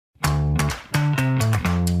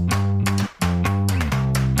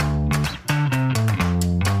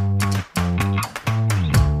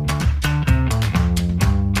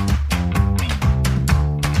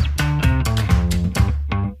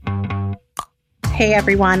Hey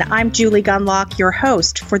everyone, I'm Julie Gunlock, your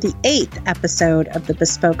host for the 8th episode of the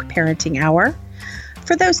Bespoke Parenting Hour.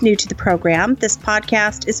 For those new to the program, this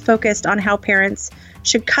podcast is focused on how parents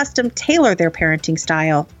should custom tailor their parenting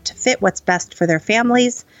style to fit what's best for their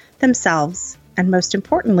families, themselves, and most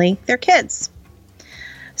importantly, their kids.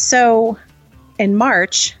 So in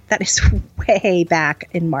March, that is way back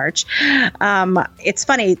in March, it's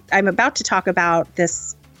funny, I'm about to talk about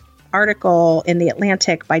this article in The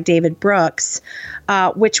Atlantic by David Brooks,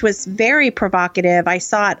 which was very provocative. I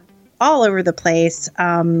saw it all over the place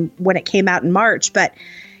when it came out in March, but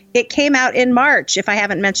it came out in March, if I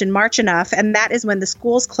haven't mentioned March enough, and that is when the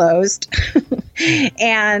schools closed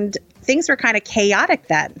and things were kind of chaotic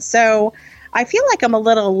then. So I feel like I'm a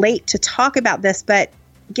little late to talk about this, but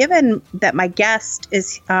given that my guest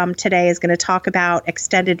is today is going to talk about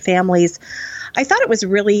extended families, I thought it was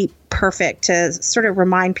really perfect to sort of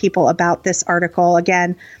remind people about this article,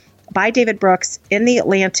 again, by David Brooks in The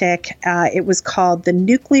Atlantic. It was called "The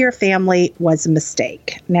Nuclear Family Was a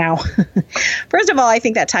Mistake." Now, first of all, I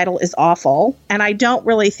think that title is awful, and I don't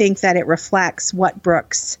really think that it reflects what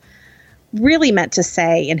Brooks really meant to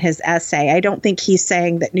say in his essay. I don't think he's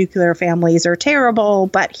saying that nuclear families are terrible,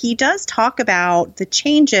 but he does talk about the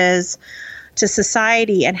changes to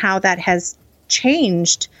society and how that has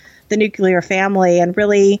changed the nuclear family and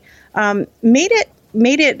really made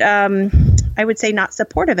it I would say not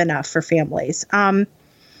supportive enough for families.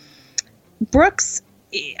 Brooks,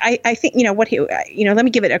 I think, what he, let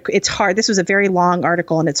me give it it's hard. This was a very long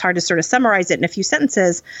article and it's hard to sort of summarize it in a few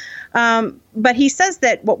sentences. But he says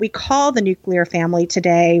that what we call the nuclear family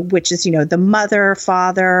today, which is, the mother,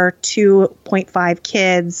 father, 2.5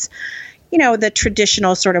 kids, the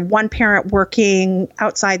traditional sort of one parent working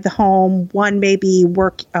outside the home, one maybe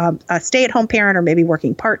a stay-at-home parent or maybe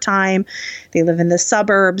working part-time. They live in the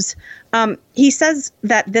suburbs. He says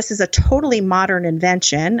that this is a totally modern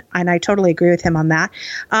invention, and I totally agree with him on that.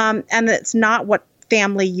 And that's not what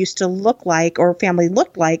family used to look like or family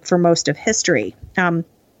looked like for most of history.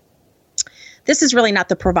 This is really not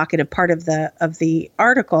the provocative part of the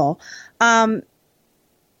article.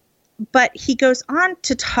 But he goes on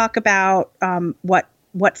to talk about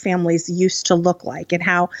what families used to look like and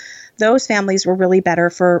how those families were really better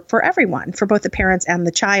for everyone, for both the parents and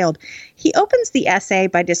the child. He opens the essay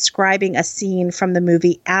by describing a scene from the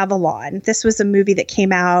movie Avalon. This was a movie that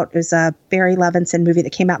came out, it was a Barry Levinson movie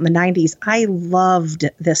that came out in the 90s. I loved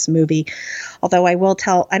this movie, although I will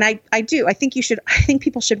tell, and I think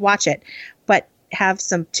people should watch it, but have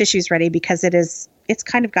some tissues ready because it's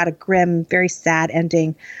kind of got a grim, very sad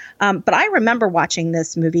ending. But I remember watching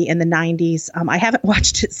this movie in the 90s. I haven't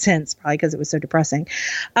watched it since, probably because it was so depressing.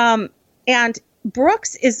 And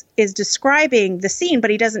Brooks is describing the scene, but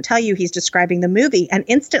he doesn't tell you he's describing the movie. And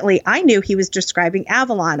instantly, I knew he was describing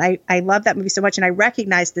Avalon. I love that movie so much, and I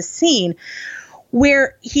recognized the scene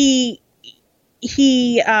where he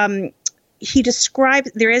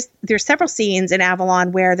describes, there's several scenes in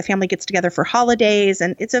Avalon where the family gets together for holidays,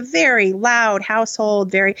 and it's a very loud household,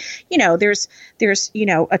 very, there's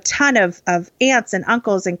a ton of aunts and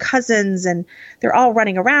uncles and cousins, and they're all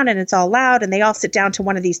running around and it's all loud, and they all sit down to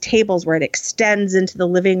one of these tables where it extends into the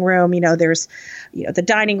living room. There's, the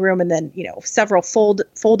dining room, and then, several fold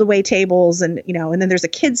away tables, and, and then there's a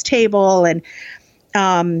kids table, and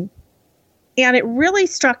it really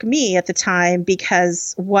struck me at the time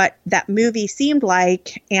because what that movie seemed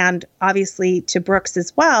like, and obviously to Brooks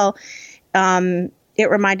as well, it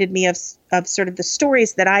reminded me of sort of the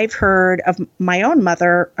stories that I've heard of my own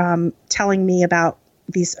mother telling me about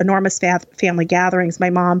these enormous family gatherings.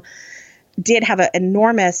 My mom did have an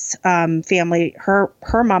enormous family.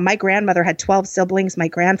 Her mom, my grandmother, had 12 siblings. My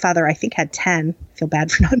grandfather, I think, had 10. I feel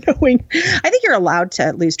bad for not knowing. I think you're allowed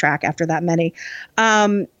to lose track after that many.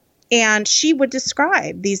 And she would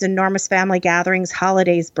describe these enormous family gatherings,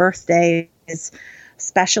 holidays, birthdays,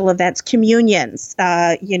 special events, communions,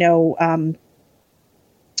 special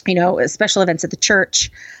events at the church,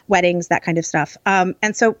 weddings, that kind of stuff.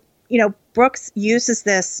 And so, Brooks uses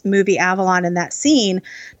this movie Avalon in that scene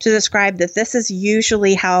to describe that this is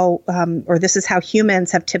usually how, or this is how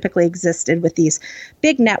humans have typically existed with these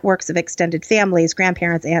big networks of extended families,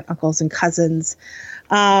 grandparents, aunt, uncles, and cousins.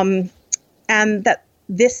 And that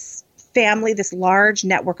this family, this large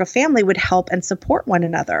network of family, would help and support one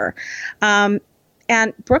another. And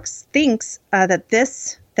Brooks thinks that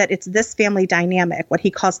it's this family dynamic, what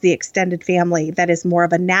he calls the extended family, that is more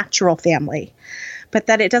of a natural family, but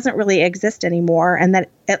that it doesn't really exist anymore, and that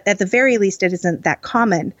at the very least it isn't that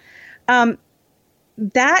common.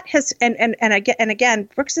 That has, and again,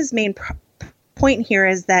 Brooks's main point here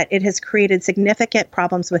is that it has created significant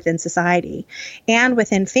problems within society and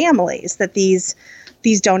within families, that these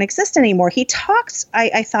don't exist anymore. He talks,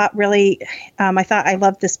 I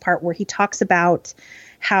love this part where he talks about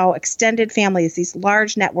how extended families, these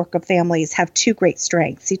large network of families, have two great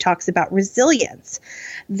strengths. He talks about resilience,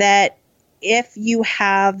 that if you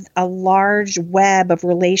have a large web of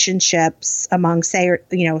relationships among, say,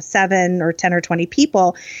 7 or 10 or 20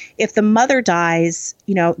 people, if the mother dies,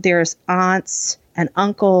 there's aunts and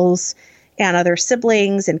uncles and other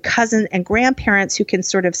siblings and cousins and grandparents who can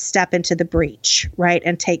sort of step into the breach, right,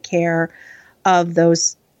 and take care of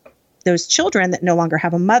those children that no longer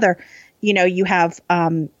have a mother. You have,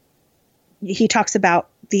 he talks about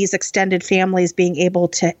these extended families being able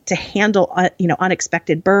to handle,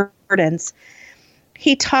 unexpected burdens.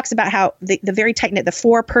 He talks about how the very tight-knit, the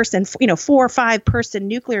 4 or 5 person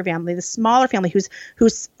nuclear family, the smaller family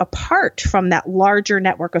who's apart from that larger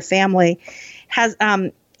network of family, has,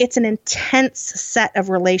 it's an intense set of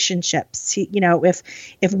relationships.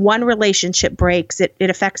 If one relationship breaks, it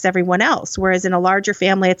affects everyone else. Whereas in a larger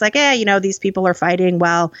family, it's like, these people are fighting.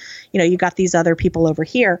 Well, you got these other people over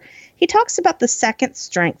here. He talks about the second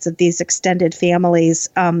strengths of these extended families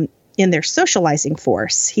in their socializing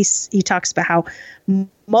force. He talks about how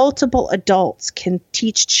multiple adults can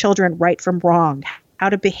teach children right from wrong, how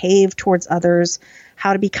to behave towards others,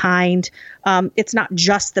 how to be kind. It's not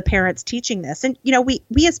just the parents teaching this. And,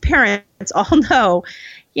 we as parents all know,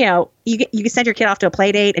 you can send your kid off to a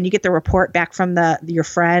play date and you get the report back from your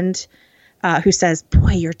friend who says,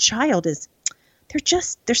 boy, your child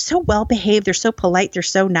they're so well behaved. They're so polite. They're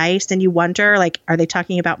so nice. And you wonder, are they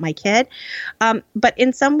talking about my kid? But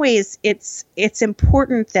in some ways it's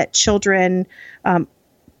important that children the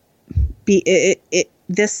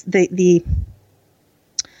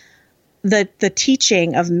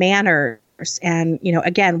teaching of manners and,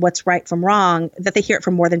 again, what's right from wrong, that they hear it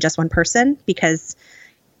from more than just one person, because,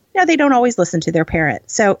 they don't always listen to their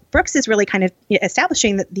parents. So Brooks is really kind of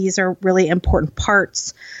establishing that these are really important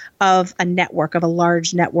parts of a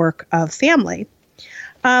large network of family.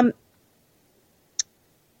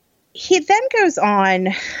 He then goes on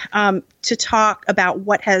to talk about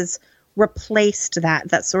what has replaced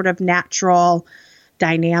that sort of natural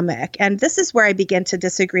dynamic. And this is where I begin to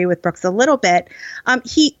disagree with Brooks a little bit.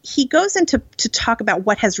 He goes into to talk about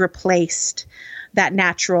what has replaced that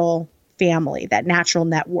natural family, that natural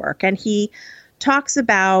network. And he talks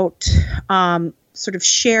about sort of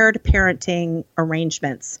shared parenting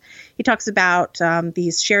arrangements. He talks about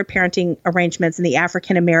these shared parenting arrangements in the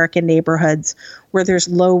African-American neighborhoods where there's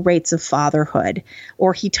low rates of fatherhood.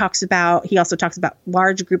 Or he also talks about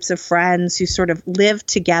large groups of friends who sort of live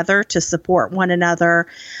together to support one another.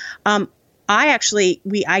 I've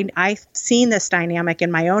seen this dynamic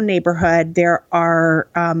in my own neighborhood. There are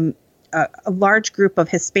a large group of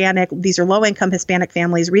these are low-income Hispanic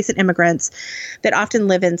families, recent immigrants that often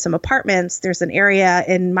live in some apartments. There's an area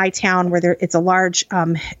in my town where it's a large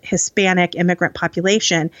Hispanic immigrant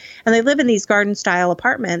population, and they live in these garden-style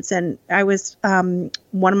apartments. And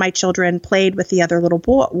one of my children played with the other little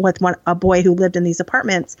boy, a boy who lived in these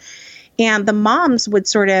apartments. And the moms would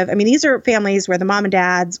these are families where the mom and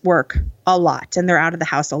dads work a lot and they're out of the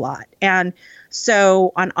house a lot. And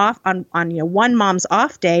so on one mom's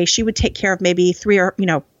off day, she would take care of maybe 3 or,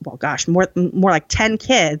 more like 10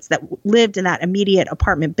 kids that lived in that immediate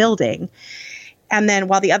apartment building. And then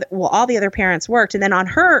while all the other parents worked, and then on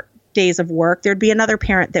her days of work, there'd be another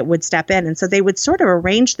parent that would step in. And so they would sort of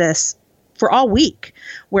arrange this for all week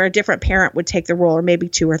where a different parent would take the role, or maybe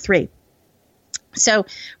 2 or 3. So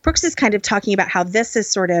Brooks is kind of talking about how this has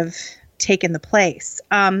sort of taken the place.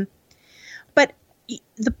 But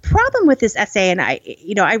the problem with this essay, and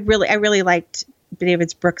I really liked Dave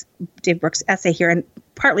Brooks' essay here, and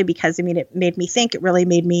partly because it really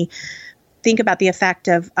made me think about the effect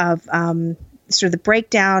of sort of the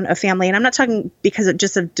breakdown of family. And I'm not talking because of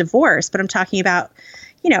just of divorce, but I'm talking about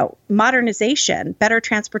modernization, better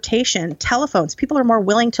transportation, telephones. People are more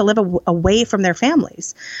willing to live away from their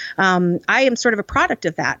families. I am sort of a product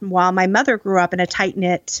of that. While my mother grew up in a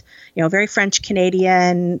tight-knit, very French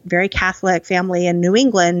Canadian, very Catholic family in New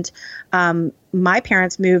England, my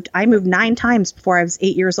parents I moved 9 times before I was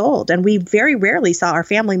 8 years old. And we very rarely saw our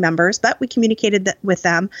family members, but we communicated with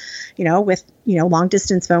them, with long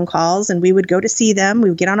distance phone calls, and we would go to see them. We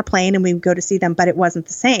would get on a plane and we would go to see them, but it wasn't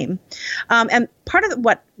the same. And part of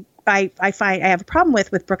what I find I have a problem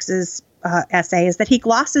with Brooks's essay is that he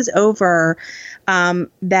glosses over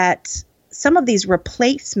that some of these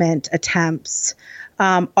replacement attempts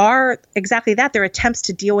are exactly that. They're attempts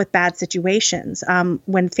to deal with bad situations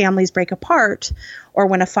when families break apart or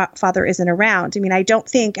when a father isn't around. I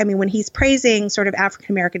mean, when he's praising sort of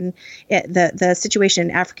African-American, the situation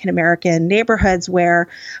in African-American neighborhoods where,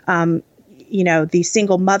 these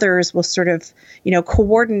single mothers will sort of,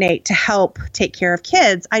 coordinate to help take care of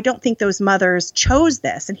kids. I don't think those mothers chose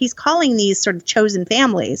this. And he's calling these sort of chosen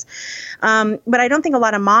families. But I don't think a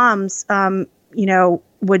lot of moms,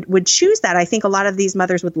 would choose that. I think a lot of these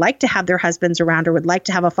mothers would like to have their husbands around or would like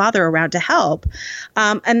to have a father around to help.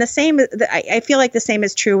 And the same, I feel like the same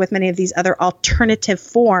is true with many of these other alternative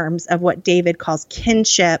forms of what David calls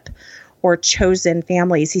kinship or chosen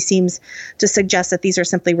families. He seems to suggest that these are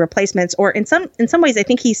simply replacements, or in some ways, I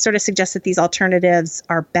think he sort of suggests that these alternatives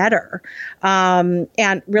are better.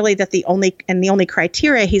 And really that the only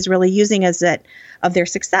criteria he's really using of their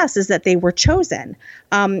success is that they were chosen.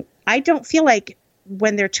 I don't feel like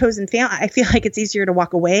when they're chosen family, I feel like it's easier to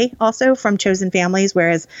walk away also from chosen families,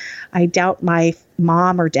 whereas I doubt my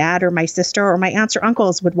mom or dad or my sister or my aunts or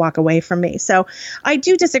uncles would walk away from me. So I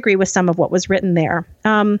do disagree with some of what was written there.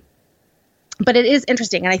 But it is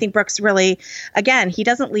interesting. And I think Brooks really, again, he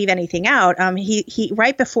doesn't leave anything out. He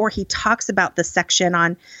right before he talks about the section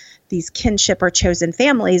on these kinship or chosen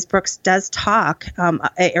families, Brooks does talk,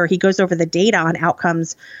 or he goes over the data on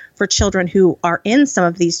outcomes for children who are in some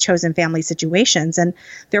of these chosen family situations. And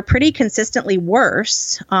they're pretty consistently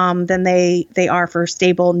worse than they are for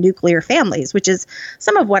stable nuclear families, which is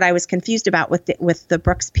some of what I was confused about with the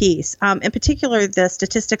Brooks piece. In particular, the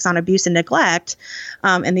statistics on abuse and neglect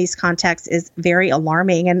in these contexts is very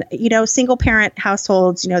alarming. And, single parent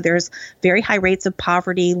households, there's very high rates of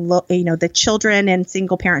poverty. The children in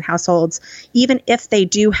single parent households, even if they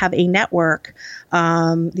do have a network,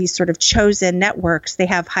 these sort of chosen networks, they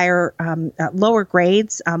have lower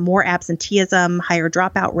grades, more absenteeism, higher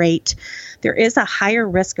dropout rate. There is a higher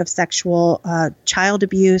risk of sexual child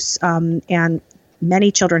abuse, and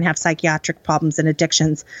many children have psychiatric problems and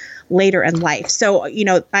addictions later in life. So,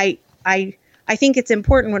 I think it's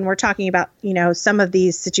important when we're talking about, some of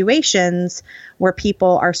these situations where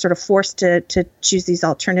people are sort of forced to choose these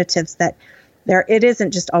alternatives, that it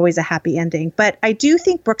isn't just always a happy ending. But I do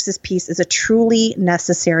think Brooks's piece is a truly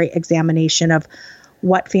necessary examination of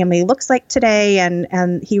what family looks like today,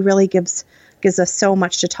 and he really gives us so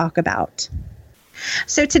much to talk about.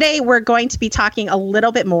 So today we're going to be talking a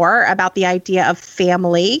little bit more about the idea of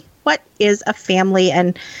family. What is a family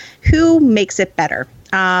and who makes it better?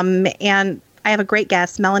 And I have a great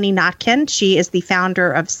guest, Melanie Notkin. She is the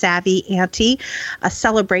founder of Savvy Auntie, a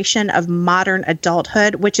celebration of modern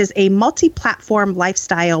adulthood, which is a multi-platform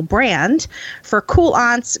lifestyle brand for cool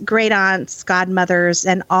aunts, great aunts, godmothers,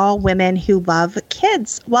 and all women who love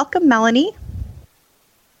kids. Welcome, Melanie.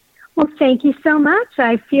 Well, thank you so much.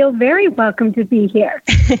 I feel very welcome to be here.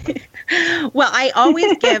 Well, I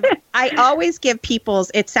always give people's,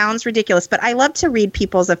 it sounds ridiculous, but I love to read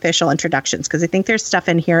people's official introductions because I think there's stuff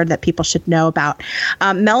in here that people should know about.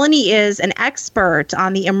 Melanie is an expert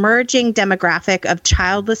on the emerging demographic of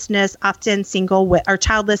childless, often single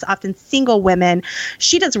women.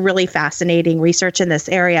 She does really fascinating research in this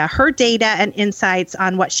area. Her data and insights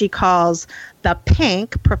on what she calls the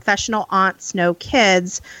PANK, Professional Aunts No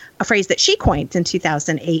Kids, a phrase that she coined in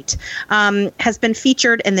 2008, has been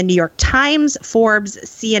featured in the New York Times, Forbes,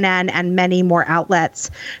 CNN, and many more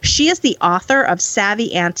outlets. She is the author of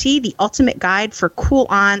Savvy Auntie, the ultimate guide for cool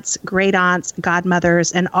aunts, great aunts,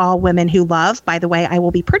 godmothers, and all women who love. By the way, I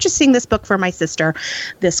will be purchasing this book for my sister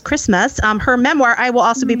this Christmas. Her memoir, I will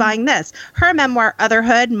also be buying this. Her memoir,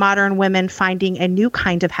 Otherhood, Modern Women Finding a New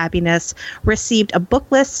Kind of Happiness, received a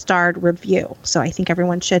Booklist-starred review. So I think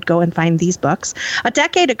everyone should go and find these books. A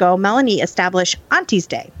decade ago, Melanie established Auntie's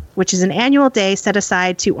Day, which is an annual day set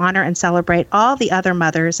aside to honor and celebrate all the other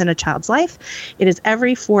mothers in a child's life. It is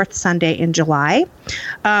every fourth Sunday in July.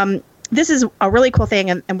 This is a really cool thing,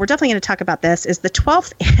 and we're definitely going to talk about this, is the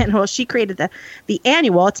 12th annual. She created the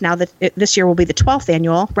annual. It's now this year will be the 12th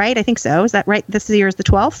annual, right? I think so. Is that right? This year is the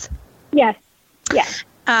 12th? Yes. Yes.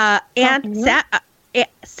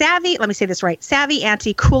 Savvy, let me say this right, Savvy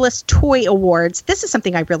Auntie Coolest Toy Awards. This is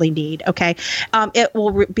something I really need, okay? It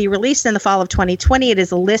will be released in the fall of 2020. It is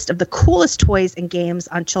a list of the coolest toys and games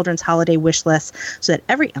on children's holiday wish lists so that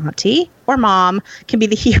every auntie or mom can be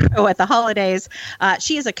the hero at the holidays.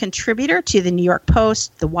 She is a contributor to the New York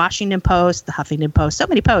Post, the Washington Post, the Huffington Post, so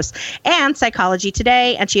many posts, and Psychology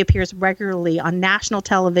Today, and she appears regularly on national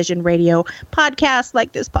television, radio, podcasts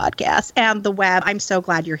like this podcast, and the web. I'm so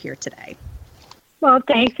glad you're here today. Well,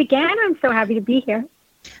 thanks again. I'm so happy to be here.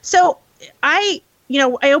 So I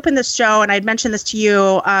I opened this show and I'd mentioned this to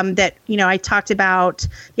you, that, I talked about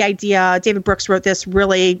the idea. David Brooks wrote this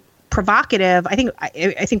really provocative, I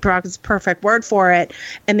think provocative is the perfect word for it,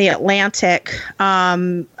 in The Atlantic,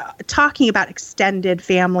 talking about extended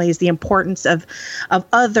families, the importance of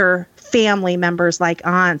other family members like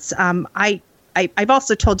aunts. I've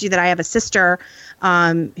also told you that I have a sister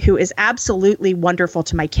who is absolutely wonderful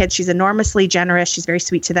to my kids. She's enormously generous. She's very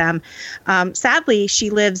sweet to them. Sadly,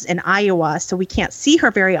 she lives in Iowa, so we can't see her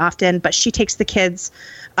very often, but she takes the kids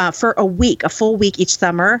for a full week each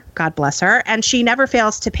summer. God bless her. And she never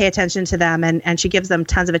fails to pay attention to them, and she gives them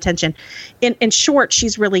tons of attention. In short,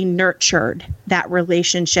 she's really nurtured that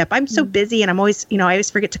relationship. I'm so busy, and I'm always, I always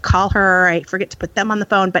forget to call her. I forget to put them on the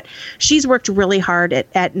phone, but she's worked really hard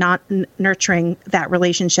at not nurturing that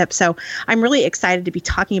relationship. So I'm really excited to be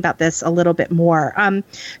talking about this a little bit more.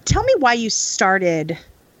 Tell me why you started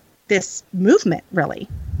this movement, really.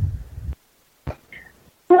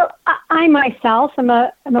 Well, I myself am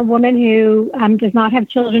a woman who does not have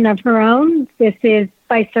children of her own. This is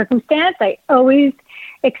by circumstance. I always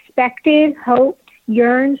expected, hoped,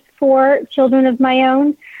 yearned for children of my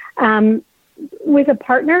own, with a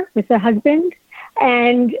partner, with a husband,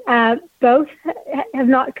 and both have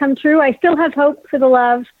not come true. I still have hope for the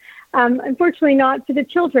love, unfortunately not for the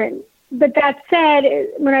children. But that said,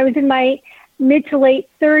 when I was in my mid to late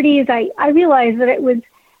 30s, I realized that it was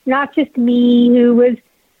not just me who was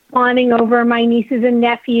fawning over my nieces and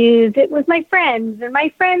nephews. It was my friends and my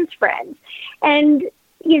friends' friends. And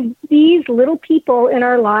these little people in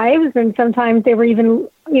our lives, and sometimes they were even,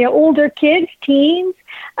 older kids, teens,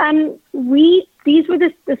 this was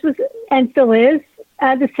and still is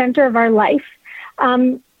the center of our life.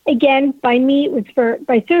 Again, by me, it was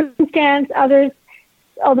by circumstance. Others,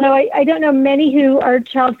 although I don't know many who are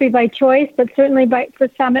child-free by choice, but certainly for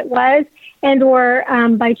some it was, and or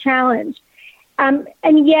by challenge. And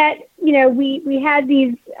yet, we had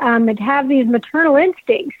these have these maternal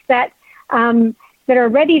instincts that are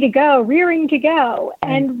ready to go, rearing to go,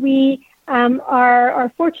 and we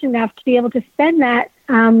are fortunate enough to be able to spend that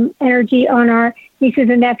energy on our nieces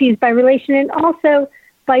and nephews by relation and also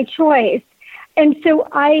by choice. And so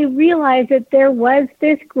I realized that there was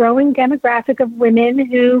this growing demographic of women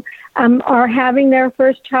who are having their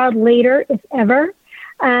first child later, if ever.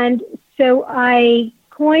 And so I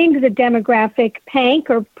coined the demographic PANK,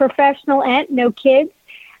 or professional aunt, no kids.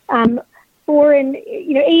 80%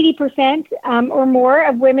 or more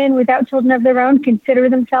of women without children of their own consider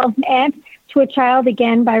themselves an aunt to a child,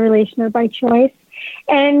 again, by relation or by choice.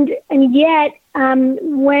 And yet,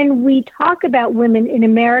 when we talk about women in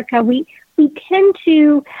America, we tend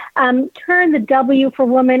to turn the W for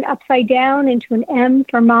woman upside down into an M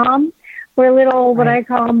for mom. We're a little, what I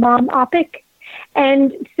call mom-opic.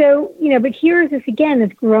 And so, but here's this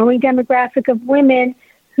growing demographic of women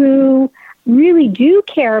who really do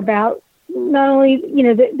care about not only,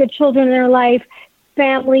 the children in their life,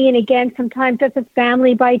 family, and again, sometimes that's a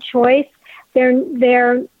family by choice. They're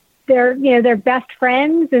their best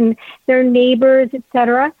friends and their neighbors,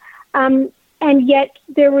 etc. And yet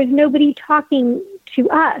there was nobody talking to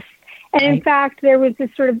us. And in fact, there was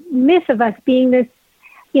this sort of myth of us being this,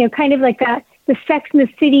 kind of like the Sex in the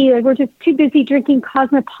City, like we're just too busy drinking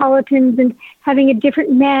cosmopolitans and having a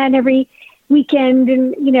different man every weekend.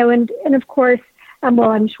 And, and of course,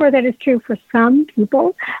 well, I'm sure that is true for some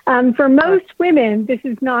people. For most women, this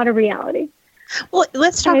is not a reality. Well,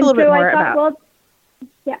 let's talk a little bit more about.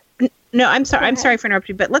 No, I'm sorry. I'm sorry for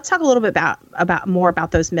interrupting, but let's talk a little bit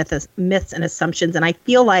about those myths and assumptions. And I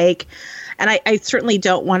feel like, and I certainly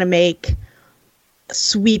don't want to make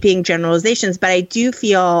sweeping generalizations, but I do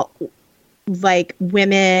feel like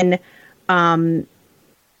women, and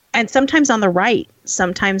sometimes on the right,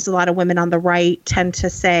 sometimes a lot of women on the right tend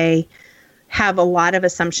to have a lot of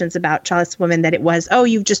assumptions about childless women, that it was, oh,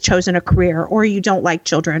 you've just chosen a career, or you don't like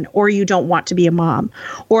children, or you don't want to be a mom,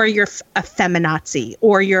 or you're a feminazi,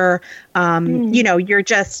 or you're, you're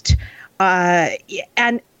just,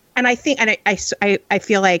 and I think, and I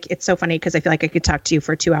feel like it's so funny because I feel like I could talk to you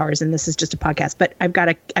for 2 hours and this is just a podcast, but I've got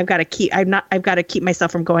to keep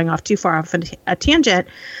myself from going off too far off a tangent.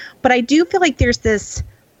 But I do feel like there's this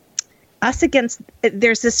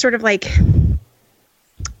sort of like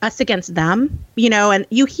us against them, and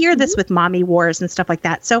you hear this with mommy wars and stuff like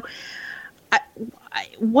that. So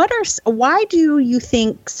why do you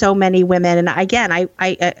think so many women, and again, I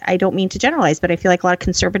don't mean to generalize, but I feel like a lot of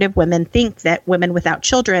conservative women think that women without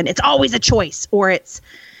children, it's always a choice, or it's,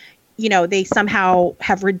 they somehow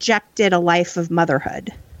have rejected a life of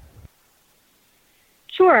motherhood?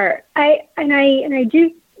 Sure. I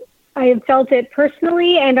do I have felt it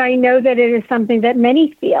personally, and I know that it is something that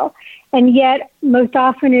many feel, and yet most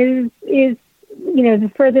often is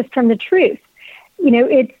the furthest from the truth.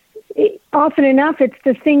 Often enough, it's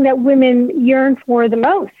the thing that women yearn for the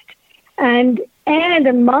most, and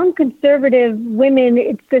among conservative women,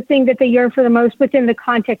 it's the thing that they yearn for the most within the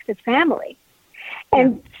context of family.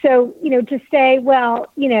 And so, to say, well,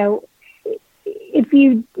 if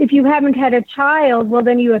you haven't had a child, well,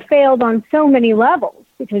 then you have failed on so many levels,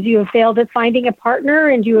 because you have failed at finding a partner,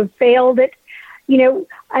 and you have failed at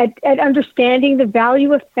understanding the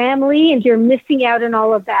value of family, and you're missing out on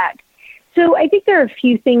all of that. So I think there are a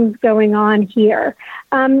few things going on here.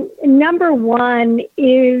 Number one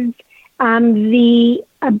is the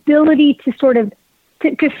ability to sort of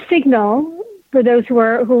to signal for those who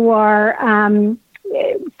are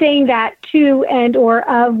saying that to and or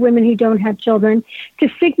of women who don't have children, to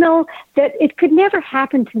signal that it could never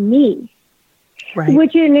happen to me, right.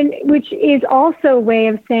 which is also a way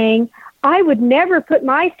of saying, I would never put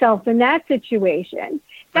myself in that situation.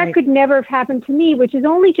 That right. could never have happened to me, which is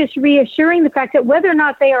only just reassuring the fact that whether or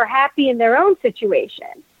not they are happy in their own situation,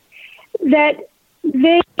 that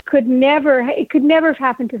it could never have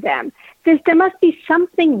happened to them. There must be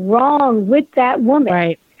something wrong with that woman,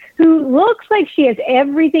 right. who looks like she has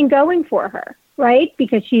everything going for her, right?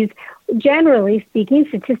 Because she's, generally speaking,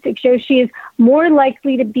 statistics show she is more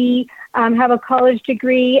likely to have a college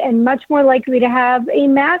degree and much more likely to have a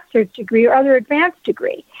master's degree or other advanced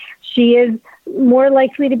degree. She is more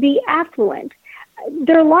likely to be affluent.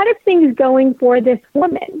 There are a lot of things going for this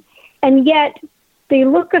woman, and yet they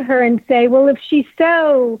look at her and say, well, if she's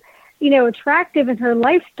so, attractive in her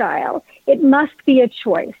lifestyle, it must be a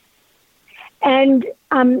choice. And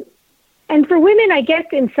for women, I guess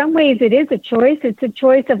in some ways it is a choice. It's a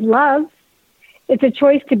choice of love. It's a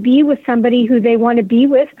choice to be with somebody who they want to be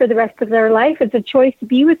with for the rest of their life. It's a choice to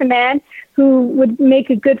be with a man who would make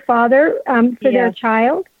a good father for their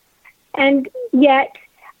child. And yet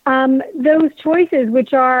those choices,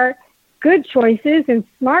 which are good choices and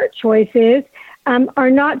smart choices, are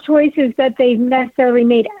not choices that they've necessarily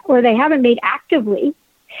made or they haven't made actively.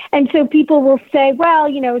 And so people will say, well,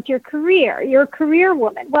 it's your career. You're a career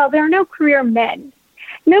woman. Well, there are no career men.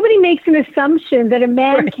 Nobody makes an assumption that a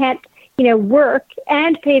man right. can't, work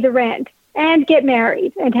and pay the rent and get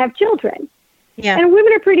married and have children. Yeah. And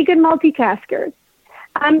women are pretty good multitaskers.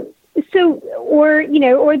 Or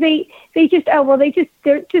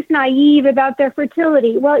they're just naive about their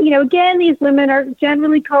fertility. Well, again, these women are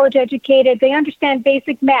generally college educated. They understand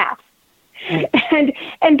basic math.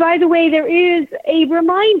 And by the way, there is a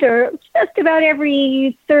reminder just about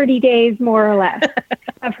every 30 days, more or less,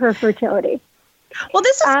 of her fertility. Well,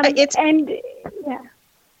 this is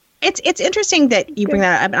It's interesting that you bring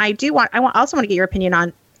that up, and I also want to get your opinion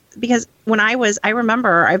on, because when I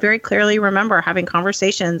very clearly remember having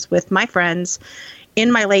conversations with my friends in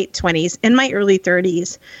my late 20s, in my early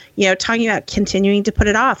 30s, talking about continuing to put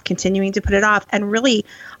it off. And really,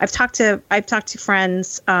 I've talked to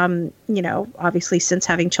friends, obviously since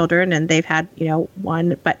having children, and they've had,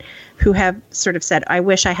 one, but who have sort of said, I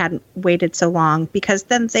wish I hadn't waited so long, because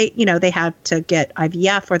then they have to get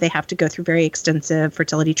IVF, or they have to go through very extensive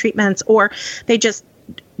fertility treatments, or they just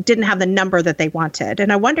didn't have the number that they wanted.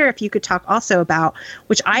 And I wonder if you could talk also about,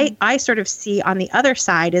 which I sort of see on the other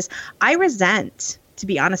side, is to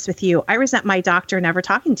be honest with you, I resent my doctor never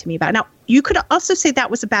talking to me about it. Now, you could also say that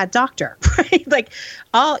was a bad doctor, right? But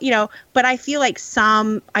I feel like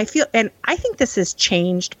and I think this has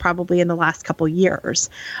changed probably in the last couple years,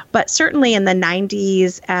 but certainly in the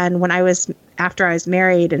 90s and after I was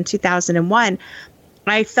married in 2001,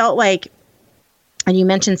 I felt like, and you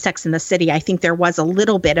mentioned Sex and the City, I think there was a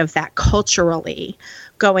little bit of that culturally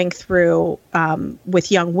going through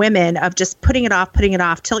with young women of just putting it off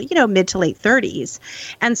till, mid to late 30s.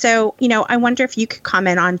 And so, I wonder if you could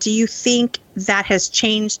comment on, do you think that has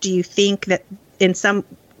changed? Do you think that in some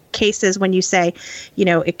cases when you say,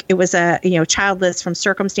 it was a, childless from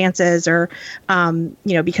circumstances, or,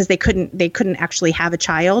 because they couldn't actually have a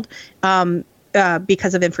child,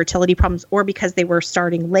 because of infertility problems, or because they were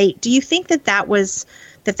starting late. Do you think that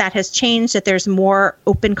that has changed, that there's more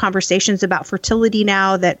open conversations about fertility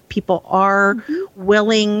now, that people are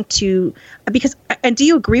willing to, and do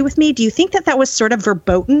you agree with me? Do you think that was sort of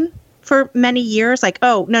verboten for many years? Like,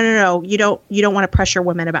 oh, no, you don't want to pressure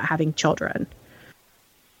women about having children.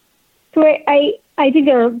 So I think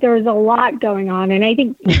there's a lot going on. And I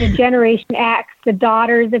think the Generation X, the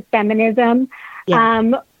daughters of feminism,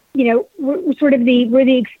 we're sort of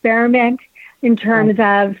the experiment in terms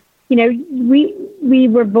of, we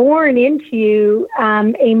were born into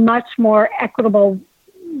a much more equitable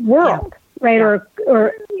world, right?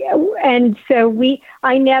 Yeah. And so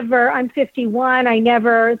I'm 51. I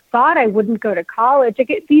never thought I wouldn't go to college.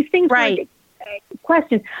 These things Right. were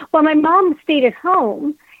questions. Well, my mom stayed at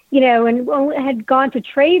home, and had gone to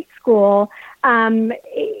trade school, and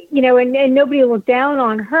nobody looked down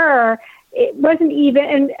on her. It wasn't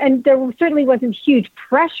even, and there certainly wasn't huge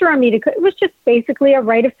pressure on me it was just basically a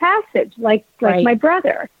rite of passage, like Right. my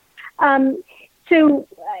brother. So,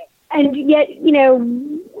 and yet,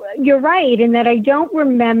 you're right in that I don't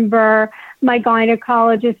remember my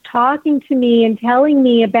gynecologist talking to me and telling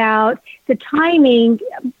me about the timing,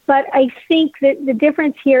 but I think that the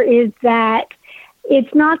difference here is that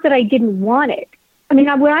it's not that I didn't want it. I mean,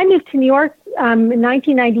 when I moved to New York in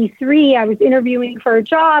 1993, I was interviewing for a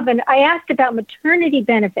job, and I asked about maternity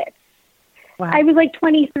benefits. Wow. I was like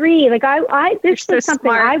 23. Like this You're was so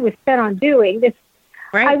something smart. I was set on doing.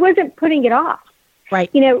 Right. I wasn't putting it off. Right.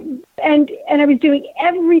 And I was doing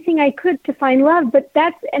everything I could to find love. But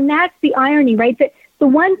that's the irony, right? That the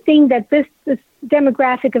one thing that this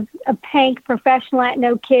demographic of Pank professional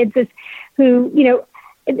at-no kids is who,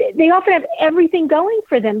 they often have everything going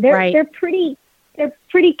for them. They're pretty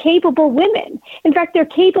capable women. In fact, they're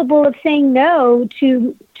capable of saying no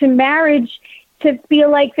to marriage to feel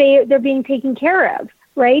like they're being taken care of,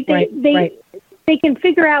 right? They can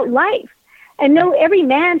figure out life. And no, every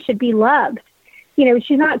man should be loved.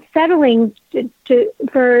 She's not settling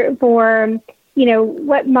for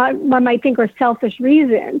what one might think are selfish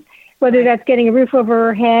reasons, whether that's getting a roof over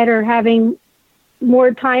her head or having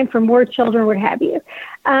more time for more children, what have you.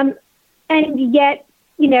 And yet,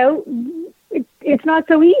 it's not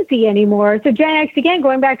so easy anymore. So Gen X, again,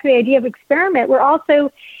 going back to the idea of experiment, we're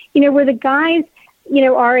also, we're the guys,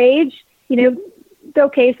 our age,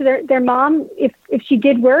 okay, so their mom, if she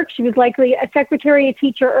did work, she was likely a secretary, a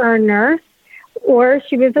teacher, or a nurse, or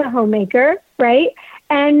she was a homemaker, right?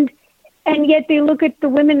 And yet they look at the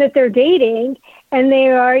women that they're dating, and they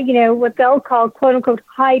are, what they'll call, quote unquote,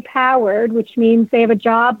 high-powered, which means they have a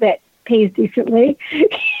job that pays decently.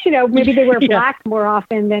 Maybe they wear black more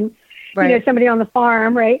often than, somebody on the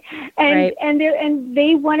farm, right? And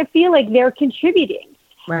they want to feel like they're contributing.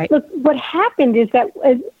 Right. Look, what happened is that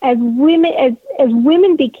as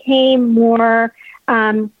women became more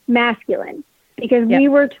masculine, because we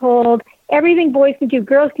were told everything boys can do,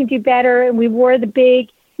 girls can do better, and we wore the big,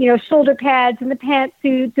 shoulder pads and the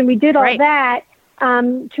pantsuits, and we did all that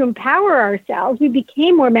to empower ourselves. We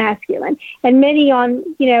became more masculine, and many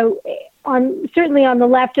certainly on the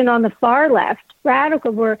left and on the far left,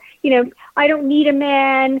 radical were, I don't need a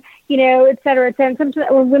man, et cetera, et cetera. Sometimes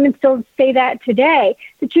women still say that today.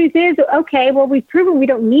 The truth is, okay, well, we've proven we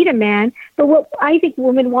don't need a man, but what I think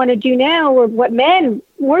women want to do now, or what men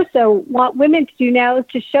more so want women to do now, is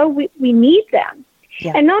to show we need them.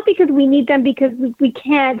 Yeah. And not because we need them because we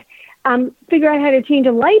can't figure out how to change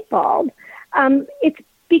a light bulb. It's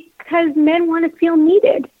because men want to feel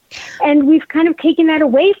needed. And we've kind of taken that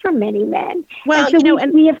away from many men. Well, and so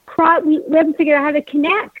we haven't figured out how to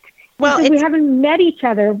connect. Well, we haven't met each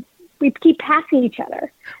other. We keep passing each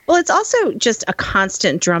other. Well, it's also just a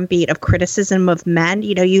constant drumbeat of criticism of men.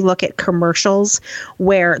 You look at commercials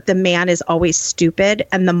where the man is always stupid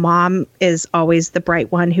and the mom is always the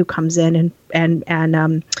bright one who comes in and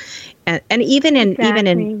even in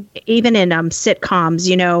sitcoms,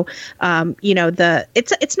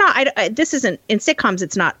 it's not. This isn't in sitcoms.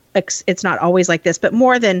 It's not always like this, but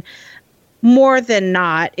more than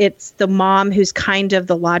not, it's the mom who's kind of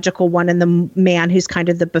the logical one and the man who's kind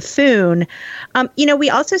of the buffoon. We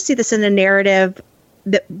also see this in a narrative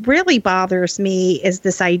that really bothers me, is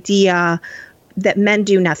this idea that men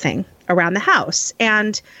do nothing around the house.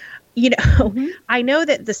 And, I know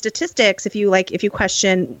that the statistics, if you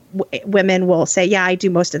question women will say, yeah, I do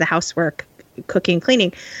most of the housework, cooking,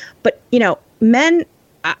 cleaning. But, men,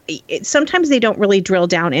 sometimes they don't really drill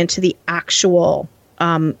down into the actual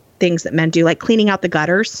things that men do, like cleaning out the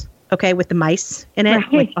gutters, with the mice in it.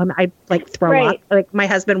 Right. I throw up. Like my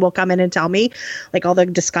husband will come in and tell me like all the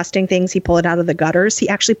disgusting things he pulled out of the gutters. He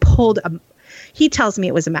actually he tells me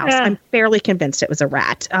it was a mouse. I'm fairly convinced it was a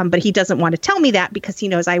rat, but he doesn't want to tell me that because he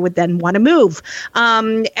knows I would then want to move.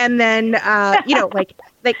 And then, like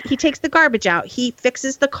he takes the garbage out. He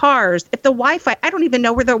fixes the cars. If the Wi-Fi, I don't even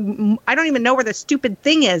know where the stupid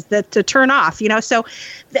thing is to turn off. So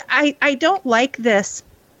I don't like this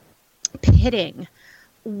pitting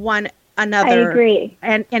one another. I agree.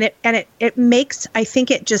 And it makes, I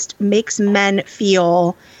think it just makes men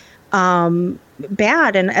feel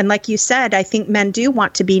bad. And like you said, I think men do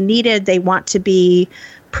want to be needed. They want to be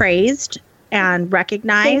praised and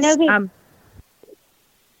recognized.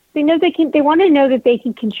 They know they want to know that they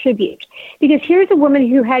can contribute, because here's a woman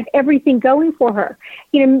who has everything going for her.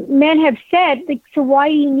 Men have said, like, so why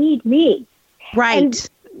do you need me? Right. And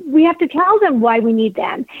we have to tell them why we need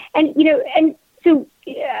them. And, and so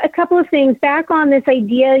a couple of things back on this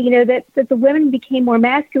idea, that the women became more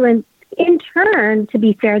masculine. In turn, to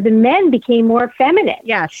be fair, the men became more feminine.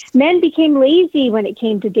 Yes. Men became lazy when it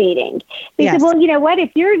came to dating. They said, well, you know what?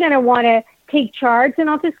 If you're going to want to take charge, then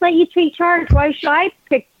I'll just let you take charge. Why should I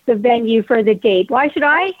pick the venue for the date? Why should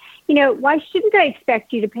I, why shouldn't I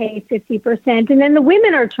expect you to pay 50%? And then the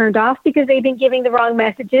women are turned off because they've been giving the wrong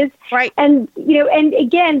messages. Right. And, and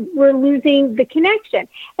again, we're losing the connection.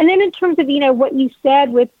 And then in terms of, what you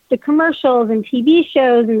said with the commercials and TV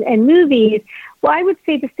shows and movies, well, I would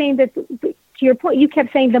say the same, that to your point, you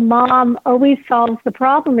kept saying the mom always solves the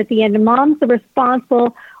problem at the end. The mom's the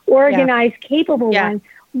responsible, organized, capable one.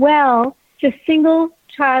 Well, the single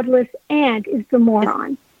childless aunt is the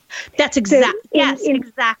moron. That's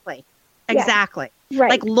exactly, exactly. Right.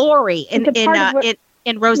 Like Lori in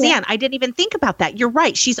Roseanne. Yeah. I didn't even think about that. You're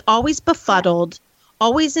right. She's always befuddled,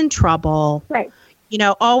 always in trouble. Right.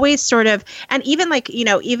 Always sort of, and even like,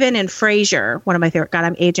 even in Frasier, one of my favorite, God,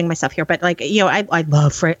 I'm aging myself here, but like, I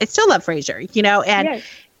love I still love Frasier,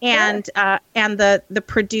 and the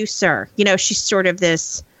producer, she's sort of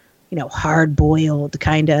this, hard boiled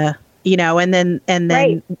kind of, and then,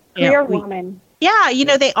 right. Career woman. Yeah.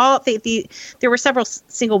 There were several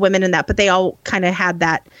single women in that, but they all kind of had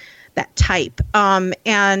that type.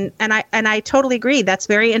 And I totally agree. That's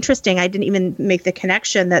very interesting. I didn't even make the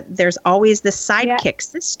connection that there's always this sidekick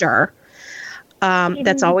sister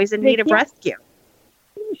that's always in need of rescue.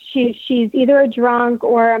 She's either a drunk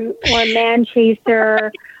or a man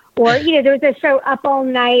chaser, or there was a show Up All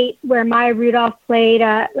Night where Maya Rudolph played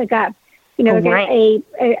a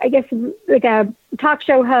talk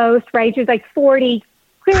show host, right? She was like 40,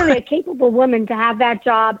 clearly a capable woman to have that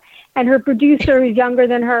job. And her producer, who's younger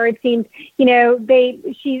than her, it seems,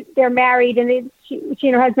 they're married, and she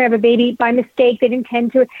and her husband have a baby by mistake. They didn't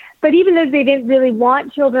intend to. But even though they didn't really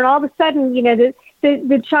want children, all of a sudden,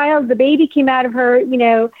 the child, the baby came out of her,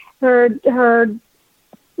 her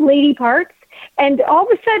lady parts. And all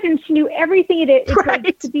of a sudden, she knew everything it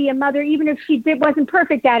took to be a mother, even if she wasn't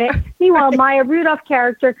perfect at it. Meanwhile, Maya Rudolph's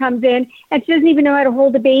character comes in, and she doesn't even know how to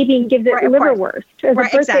hold a baby and gives it liverwurst as a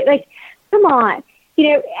birthday. Exactly. Like, come on.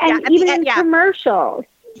 Even in commercials.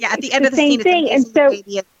 Yeah, at the end of the same thing. And so the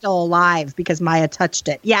baby is still alive because Maya touched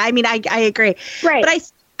it. Yeah, I mean, I agree. Right.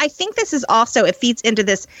 But I think this is also, it feeds into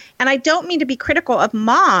this, and I don't mean to be critical of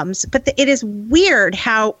moms, but it is weird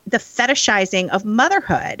how the fetishizing of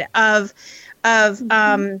motherhood, of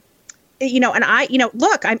and I,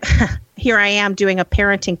 look, I'm here I am doing a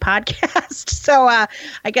parenting podcast. So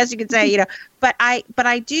I guess you could say, but I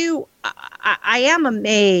am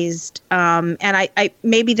amazed. And I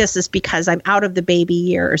maybe this is because I'm out of the baby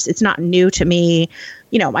years. It's not new to me.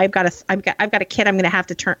 I've got a kid. I'm going to have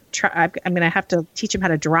to I'm going to have to teach him how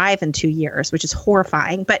to drive in 2 years, which is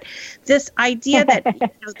horrifying. But this idea that,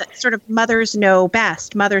 that sort of mothers know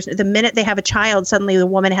best, the minute they have a child, suddenly the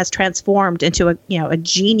woman has transformed into a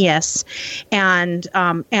genius, and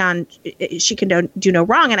she can do no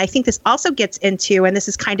wrong. And I think this also gets into, and this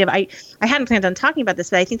is kind of, I hadn't planned on talking about this,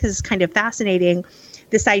 but I think this is kind of fascinating,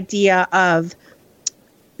 this idea of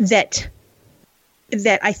that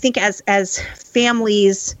I think as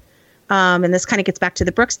families, and this kind of gets back to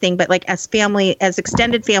the Brooks thing, but like as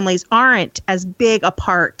extended families aren't as big a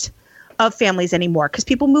part of families anymore because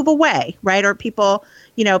people move away, right? Or people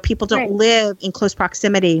don't live in close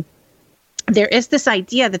proximity. There is this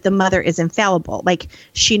idea that the mother is infallible, like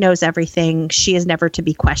she knows everything. She is never to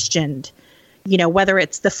be questioned, whether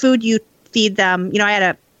it's the food you feed them. I had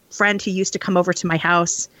a friend who used to come over to my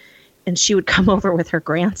house, and she would come over with her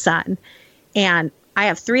grandson, and I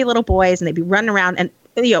have 3 little boys, and they'd be running around and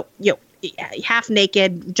half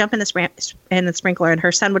naked, jump in the sprinkler, and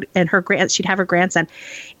her son would, and she'd have her grandson,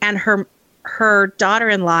 and her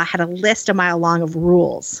daughter-in-law had a list a mile long of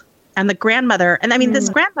rules. And the grandmother, and I mean, this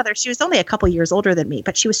grandmother, she was only a couple years older than me,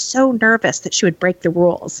 but she was so nervous that she would break the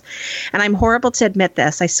rules. And I'm horrible to admit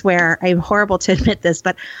this. I swear I'm horrible to admit this,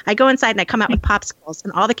 but I go inside and I come out with popsicles,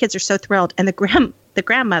 and all the kids are so thrilled. And the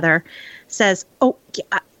grandmother says, "Oh,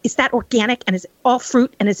 is that organic? And is it all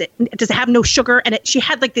fruit? And does it have no sugar?" And she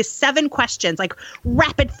had like this 7 questions, like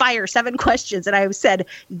rapid fire 7 questions. And I said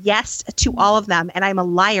yes to all of them. And I'm a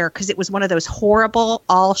liar because it was one of those horrible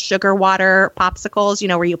all sugar water popsicles,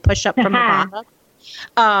 where you push up from the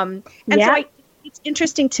bottom. So it's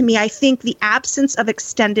interesting to me. I think the absence of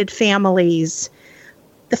extended families,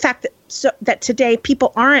 the fact that today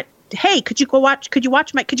people aren't hey, could you go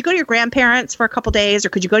to your grandparents for a couple days, or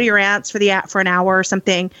could you go to your aunts for an hour or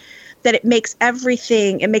something, that it makes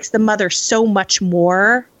the mother so much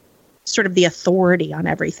more sort of the authority on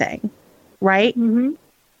everything. Right? Mm-hmm.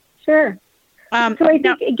 Sure. So I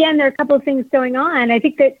think, again, there are a couple of things going on. I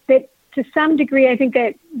think that to some degree, I think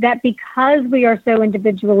that because we are so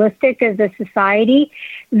individualistic as a society,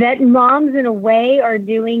 that moms in a way are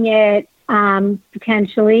doing it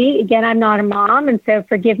potentially. Again, I'm not a mom, and so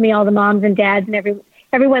forgive me, all the moms and dads and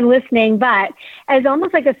everyone listening, but as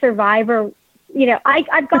almost like a survivor,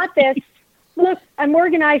 I've got this. Look, I'm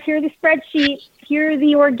organized. Here are the spreadsheets. Here are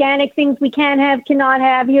the organic things we can have, cannot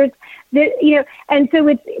have. Here's and so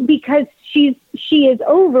it's because she is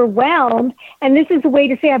overwhelmed, and this is a way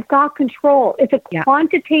to say I've got control. It's a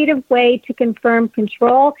quantitative way to confirm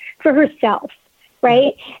control for herself,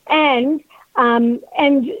 right? And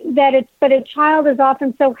but a child is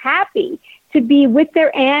often so happy to be with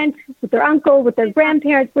their aunt, with their uncle, with their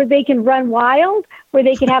grandparents, where they can run wild, where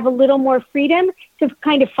they can have a little more freedom to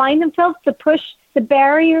kind of find themselves, to push the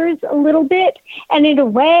barriers a little bit. And in a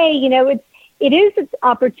way, it is an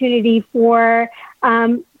opportunity for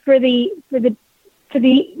the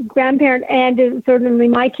grandparent, and certainly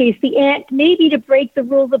in my case, the aunt, maybe to break the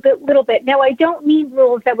rules a little bit. Now, I don't mean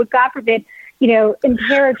rules that would, God forbid,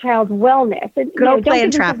 impair a child's wellness. Go play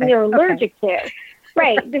in traffic. They're allergic to.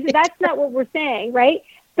 Right. That's not what we're saying, right?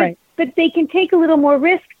 But they can take a little more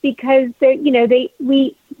risk because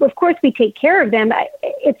we of course we take care of them.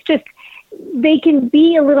 It's just they can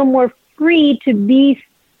be a little more free to be,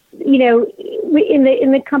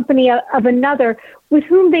 in the company of another with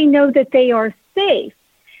whom they know that they are safe.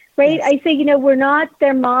 Right? Yes. I say, we're not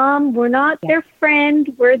their mom, we're not their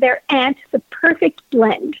friend, we're their aunt, the perfect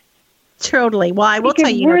blend. Totally. Well, I will tell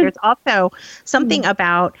you, there's also something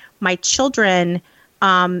about my children.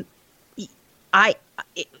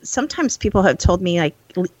 Sometimes people have told me, like,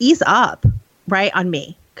 ease up, right, on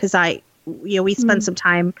me, because we spend some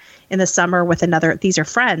time in the summer with these are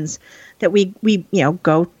friends that we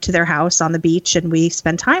go to their house on the beach and we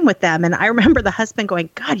spend time with them. And I remember the husband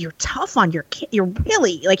going, God, you're tough on your kid. You're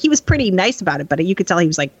really, like, he was pretty nice about it, but you could tell he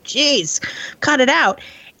was like, geez, cut it out.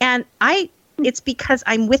 And it's because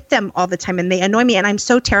I'm with them all the time and they annoy me, and I'm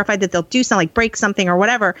so terrified that they'll do something, like break something or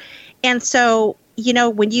whatever. And so,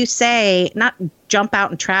 when you say not jump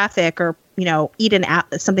out in traffic or, eat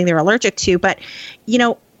something they're allergic to, but,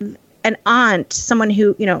 an aunt, someone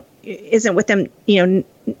who, isn't with them,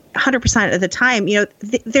 100% of the time,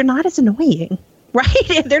 they're not as annoying,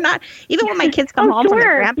 right? They're not, even when my kids come home from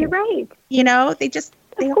their grandparents, you're right.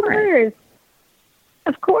 They aren't.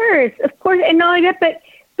 Of course. And not only that, but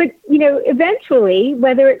eventually,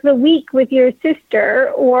 whether it's a week with your sister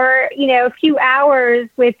or, a few hours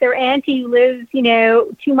with their auntie who lives,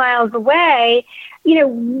 2 miles away,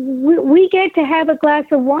 we get to have a glass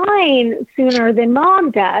of wine sooner than mom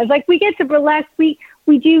does. Like, we get to relax. We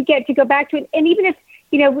do get to go back to it. And even if,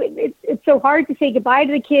 it's so hard to say goodbye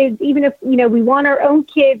to the kids, even if, we want our own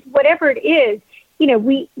kids, whatever it is,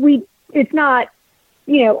 it's not,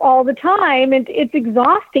 all the time. And it's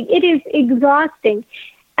exhausting. It is exhausting.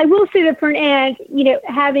 I will say that for an aunt,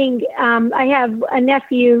 having, I have a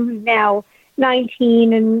nephew who's now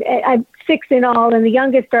 19 and I'm 6 in all, and the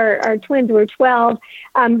youngest are twins who are 12.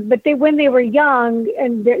 But when they were young,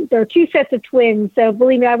 and there are 2 sets of twins, so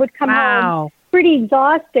believe me, I would come home pretty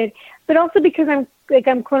exhausted, but also because I'm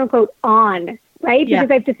quote unquote on, right? Because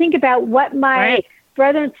I have to think about what my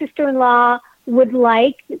brother and sister-in-law would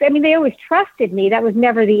like. I mean, they always trusted me. That was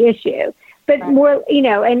never the issue. But more,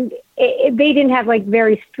 and they didn't have like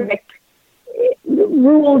very strict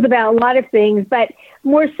rules about a lot of things, but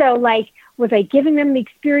more so like, was I giving them the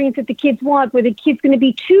experience that the kids want? Were the kids going to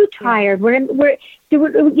be too tired? And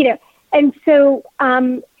so,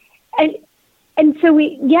 but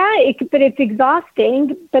it's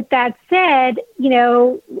exhausting. But that said,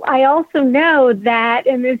 I also know that,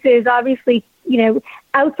 and this is obviously,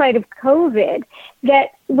 outside of COVID,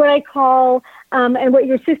 that what I call, and what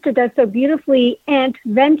your sister does so beautifully, aunt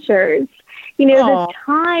ventures, the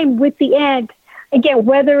time with the aunt, again,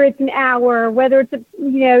 whether it's an hour, whether it's,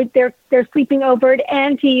 they're sleeping over at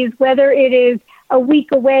auntie's, whether it is a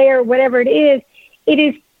week away or whatever it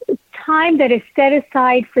is time that is set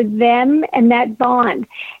aside for them and that bond.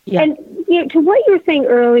 Yeah. And, to what you were saying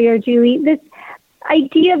earlier, Julie, this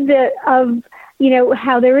idea of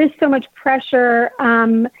how there is so much pressure,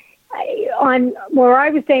 on where I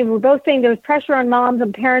was saying, we're both saying there was pressure on moms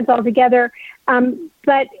and parents altogether,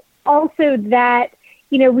 but also that,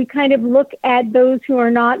 we kind of look at those who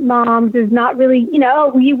are not moms as not really,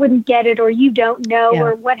 you wouldn't get it or you don't know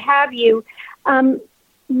or what have you.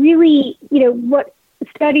 Really,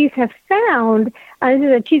 studies have found, this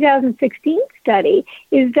is a 2016 study,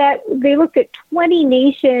 is that they looked at 20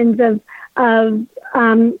 nations at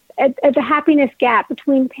the happiness gap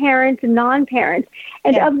between parents and non-parents.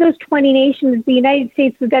 And of those 20 nations, the United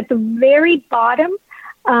States was at the very bottom,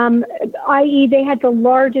 i.e. they had the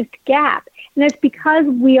largest gap. And that's because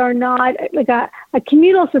we are not like a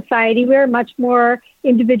communal society. We're much more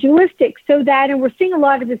individualistic. So that, and we're seeing a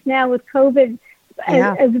lot of this now with COVID,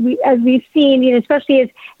 as we've seen,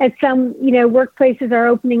 especially as some, workplaces are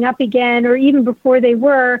opening up again, or even before they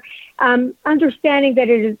were, understanding that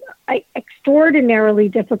it is extraordinarily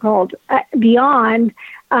difficult beyond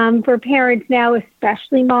for parents now,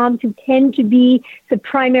 especially moms who tend to be the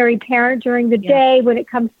primary parent during the day when it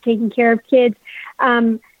comes to taking care of kids,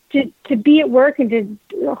 to be at work and to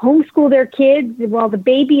homeschool their kids while the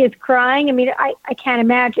baby is crying. I mean, I can't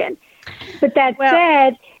imagine. But that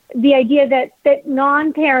said, the idea that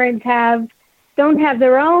non-parents don't have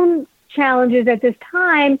their own challenges at this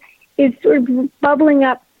time is sort of bubbling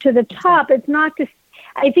up to the top. It's not just,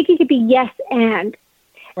 I think it could be yes and.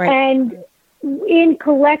 Right. And in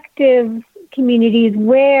collective communities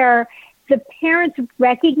where the parents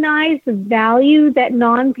recognize the value that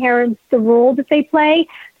non-parents, the role that they play,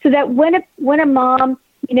 so that when a mom,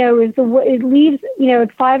 leaves,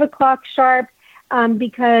 at 5 o'clock sharp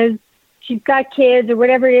because she's got kids or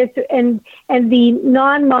whatever it is, and the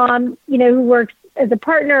non-mom, who works as a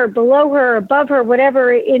partner or below her or above her,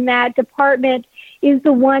 whatever in that department, is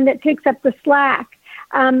the one that picks up the slack.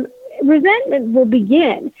 Resentment will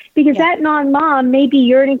begin because that non-mom may be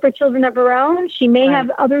yearning for children of her own. She may have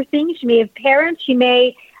other things. She may have parents. She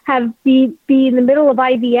may be in the middle of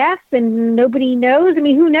IVF and nobody knows. I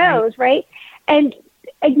mean, who knows, right? And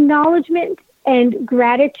acknowledgement and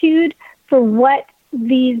gratitude for what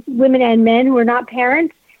these women and men who are not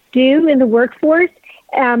parents do in the workforce,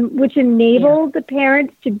 which enable the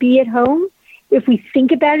parents to be at home. If we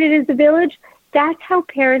think about it as a village, that's how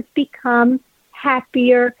parents become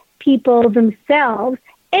happier people themselves,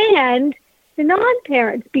 and the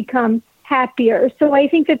non-parents become happier. So I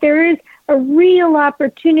think that there is a real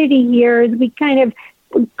opportunity here as we kind of,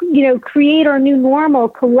 create our new normal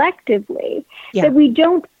collectively, that we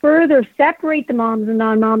don't further separate the moms and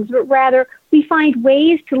non-moms, but rather we find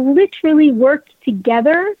ways to literally work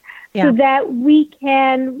together so that we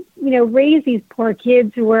can, raise these poor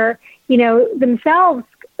kids who are, themselves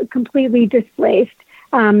completely displaced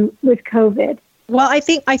with COVID. Well, I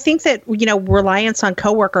think that, reliance on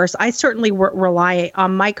coworkers, I certainly rely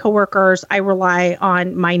on my coworkers. I rely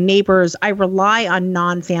on my neighbors. I rely on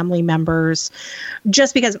non-family members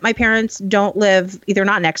just because my parents don't live, they're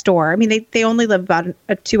not next door. I mean, they only live about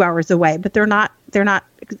 2 hours away, but they're not,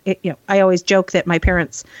 I always joke that my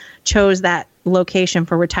parents chose that location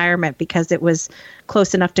for retirement because it was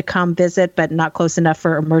close enough to come visit, but not close enough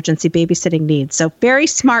for emergency babysitting needs. So very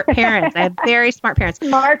smart parents. I have very smart parents.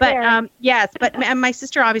 Yes, but my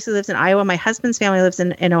sister obviously lives in Iowa. My husband's family lives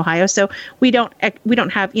in Ohio. So we don't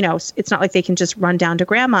have, it's not like they can just run down to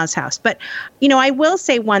grandma's house. But, I will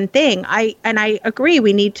say one thing. I agree.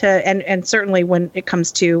 We need to, and certainly when it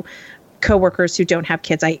comes to coworkers who don't have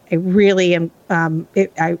kids, I really am.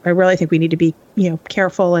 I really think we need to be,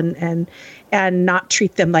 careful and not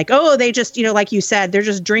treat them like, oh, they just, like you said, they're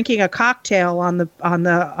just drinking a cocktail on the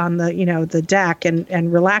the deck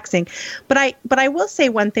and relaxing. But I will say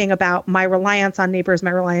one thing about my reliance on neighbors, my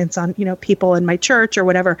reliance on, people in my church or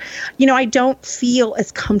whatever. I don't feel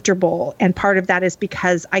as comfortable, and part of that is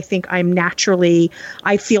because I think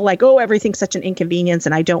I feel like, oh, everything's such an inconvenience,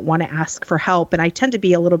 and I don't want to ask for help, and I tend to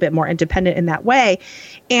be a little bit more independent in that way,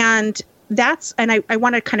 and I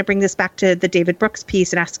want to kind of bring this back to the David Brooks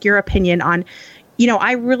piece and ask your opinion on,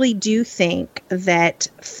 I really do think that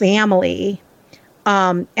family,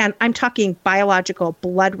 and I'm talking biological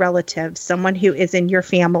blood relatives, someone who is in your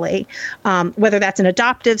family, whether that's an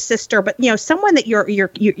adoptive sister, but, someone that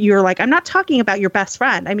you're like, I'm not talking about your best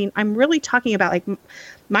friend. I mean, I'm really talking about like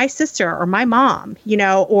my sister or my mom,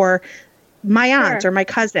 or my aunt or my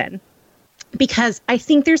cousin, because I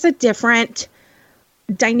think there's a different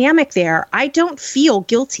dynamic there. I don't feel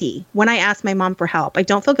guilty when I ask my mom for help. I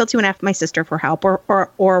don't feel guilty when I ask my sister for help or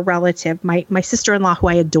a relative, my sister-in-law who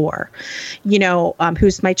I adore,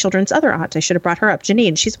 who's my children's other aunt. I should have brought her up,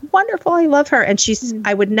 Janine. She's wonderful. I love her. And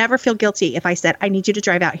I would never feel guilty if I said, I need you to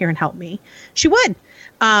drive out here and help me. She would.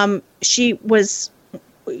 She was,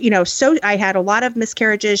 so I had a lot of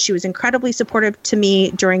miscarriages. She was incredibly supportive to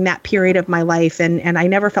me during that period of my life. And I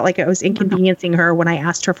never felt like I was inconveniencing her when I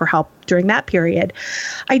asked her for help during that period.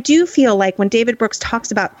 I do feel like when David Brooks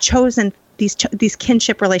talks about these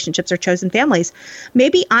kinship relationships or chosen families,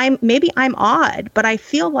 maybe I'm odd, but I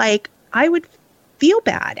feel like I would feel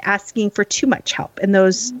bad asking for too much help in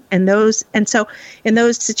those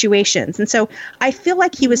situations. And so I feel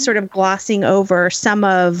like he was sort of glossing over some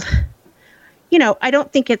of, I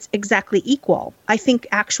don't think it's exactly equal. I think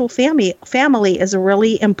actual family is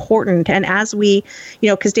really important. And as we,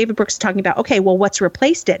 because David Brooks is talking about, okay, well, what's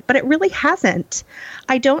replaced it? But it really hasn't.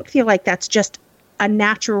 I don't feel like that's just a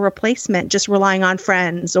natural replacement, just relying on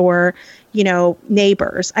friends or,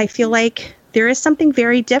 neighbors. I feel like there is something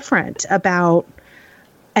very different about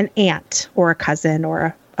an aunt or a cousin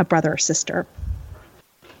or a brother or sister.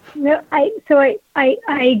 No, I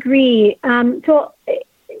agree. So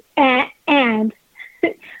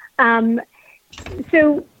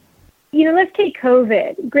let's take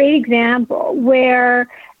COVID, great example, where,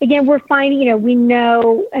 again, we're finding, we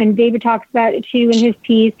know, and David talks about it too in his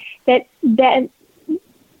piece, that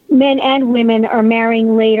men and women are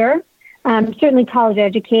marrying later, certainly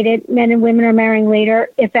college-educated, men and women are marrying later,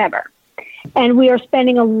 if ever. And we are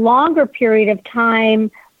spending a longer period of time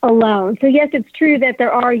alone. So, yes, it's true that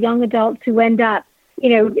there are young adults who end up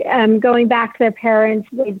going back to their parents.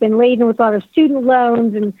 They've been laden with a lot of student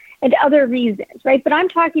loans and other reasons, right? But I'm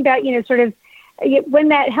talking about, sort of when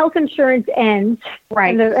that health insurance ends,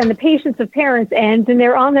 right, and the patience of parents ends, and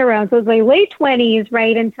they're on their own. So it's like late 20s,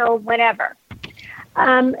 right, until whenever.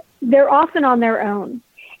 They're often on their own.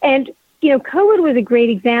 And, COVID was a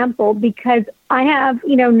great example because I have,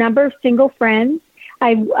 a number of single friends. I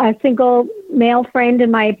have a single male friend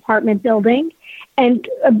in my apartment building, and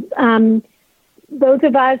both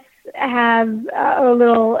of us have a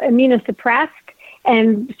little immunosuppressed,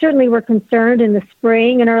 and certainly we're concerned in the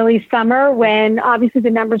spring and early summer when obviously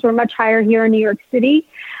the numbers were much higher here in New York City.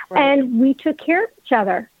 Right. And we took care of each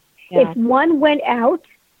other. Yeah. If one went out,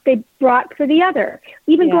 they brought for the other.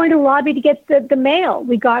 Even going to the lobby to get the mail,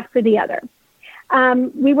 we got for the other.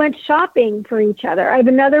 We went shopping for each other. I have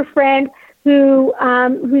another friend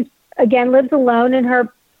who's again lives alone, and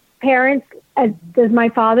her parents, as does my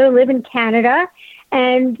father, live in Canada,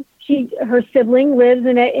 and her sibling lives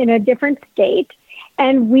in a different state.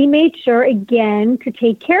 And we made sure, again, to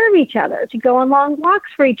take care of each other, to go on long walks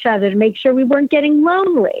for each other, to make sure we weren't getting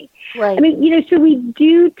lonely. Right. I mean, so we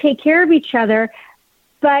do take care of each other,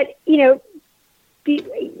 but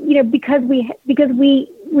because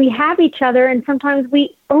we have each other, and sometimes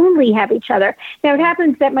we only have each other. Now, it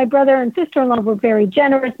happens that my brother and sister-in-law were very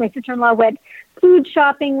generous. My sister-in-law went food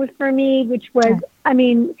shopping for me, which was,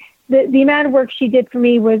 the amount of work she did for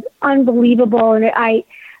me was unbelievable.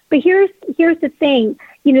 But here's the thing,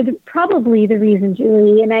 probably the reason,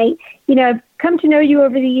 Julie, and I've come to know you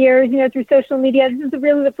over the years, through social media. This is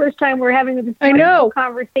really the first time we're having this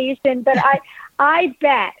conversation, but I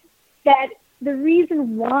bet that the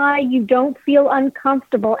reason why you don't feel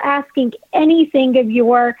uncomfortable asking anything of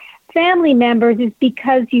your family members is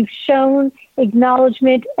because you've shown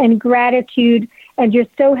acknowledgement and gratitude, and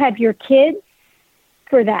so have your kids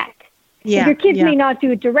for that. Yeah, your kids may not do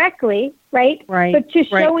it directly, right? Right. But just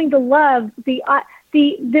showing the love,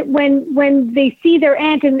 when they see their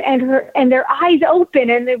aunt and their eyes open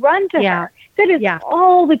and they run to her, that is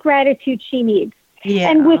all the gratitude she needs.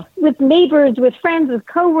 Yeah. And with neighbors, with friends, with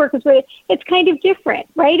coworkers, it's kind of different,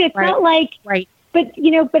 right? It's not like, but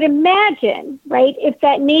imagine, right, if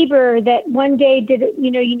that neighbor that one day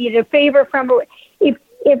you needed a favor from, if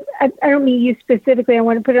I don't mean you specifically, I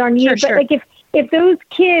want to put it on you, but like if those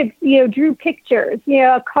kids, drew pictures,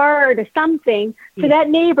 a card or something to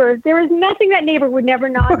that neighbor, there is nothing that neighbor would never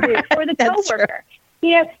not do for the coworker.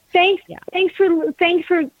 Thanks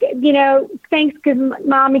because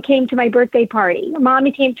Mommy came to my birthday party.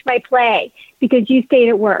 Mommy came to my play because you stayed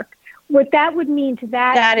at work. What that would mean to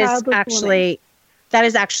that is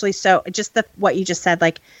actually so, just what you just said,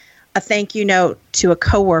 like a thank you note to a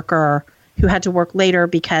coworker who had to work later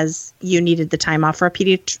because you needed the time off for a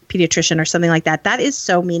pediatrician or something like that. That is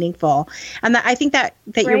so meaningful. And I think that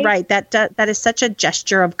you're right. That is such a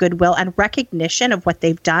gesture of goodwill and recognition of what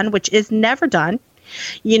they've done, which is never done.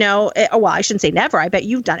 I shouldn't say never. I bet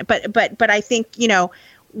you've done it. But I think,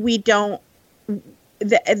 we don't,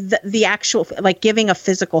 the actual, like giving a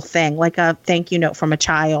physical thing, like a thank you note from a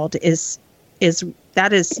child it's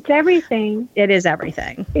everything. It is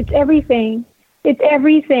everything. It's everything. It's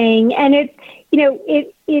everything. And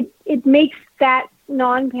it makes that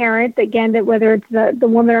non-parent, again, that whether it's the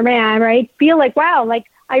woman or man, right, feel like, wow, like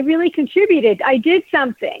I really contributed. I did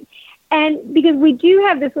something. And because we do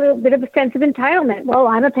have this little bit of a sense of entitlement. Well,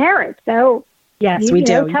 I'm a parent, so yes, we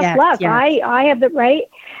do. Tough luck. Yes. I have the right.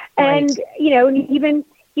 And, even,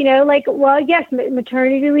 like, well, yes,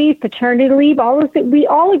 maternity leave, paternity leave, all those things, we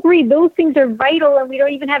all agree those things are vital and we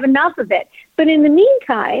don't even have enough of it. But in the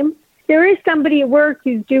meantime, there is somebody at work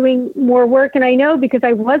who's doing more work, and I know because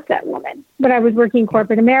I was that woman when I was working in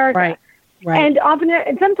corporate America. Right. And often,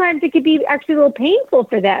 and sometimes it could be actually a little painful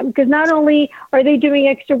for them because not only are they doing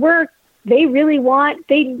extra work, they want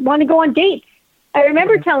to go on dates. I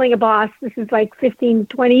remember telling a boss, this is like 15,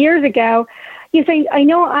 20 years ago, you say, I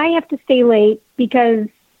know I have to stay late because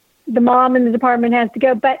the mom in the department has to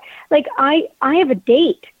go, but like I have a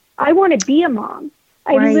date. I want to be a mom.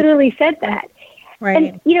 I literally said that.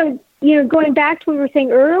 Right. And, going back to what we were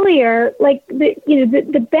saying earlier, like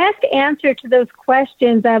the best answer to those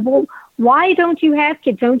questions of, well, why don't you have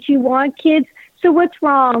kids? Don't you want kids? So what's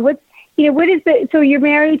wrong? What is so you're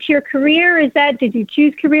married to your career? Did you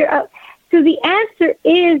choose career? So the answer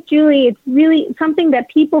is, Julie, it's really something that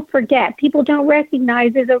people forget. People don't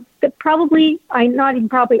recognize I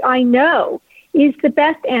know is the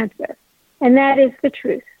best answer. And that is the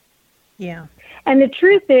truth. Yeah. And the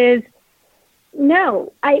truth is,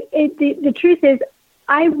 no, the truth is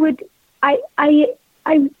I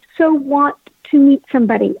so want to meet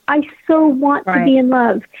somebody. I so want to be in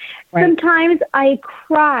love. Right. Sometimes I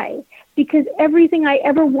cry because everything I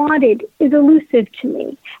ever wanted is elusive to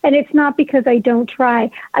me. And it's not because I don't try.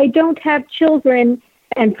 I don't have children,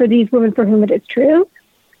 and for these women for whom it is true,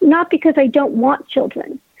 not because I don't want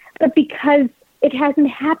children, but because it hasn't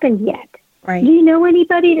happened yet. Right. Do you know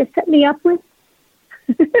anybody to set me up with?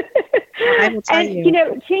 I will tell you.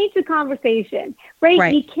 Change the conversation,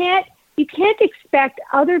 right? You can't expect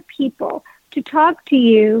other people to talk to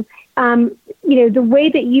you, the way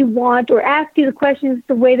that you want, or ask you the questions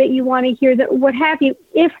the way that you want to hear, that what have you.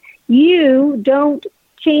 If you don't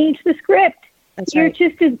change the script, you're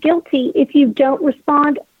just as guilty if you don't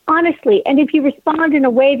respond honestly. And if you respond in a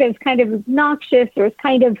way that's kind of obnoxious or is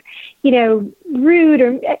kind of, rude,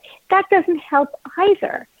 or that doesn't help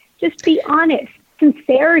either. Just be honest.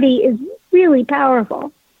 Sincerity is really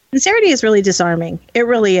powerful. Sincerity is really disarming. It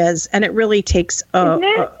really is. And it really takes,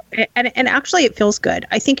 and actually it feels good.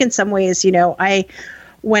 I think in some ways,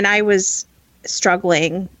 when I was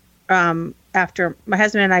struggling, after my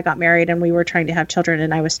husband and I got married and we were trying to have children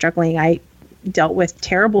and I was struggling, I dealt with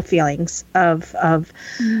terrible feelings of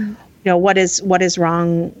what is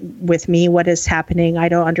wrong with me? What is happening? I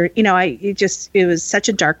don't it was such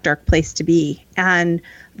a dark, dark place to be. And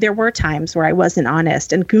there were times where I wasn't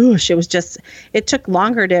honest, and gosh, it took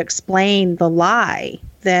longer to explain the lie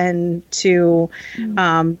than to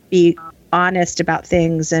be honest about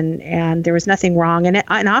things. And there was nothing wrong.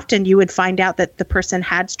 And often you would find out that the person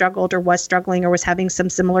had struggled or was struggling or was having some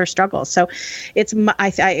similar struggles. So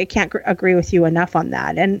I can't agree with you enough on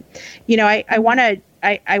that. And,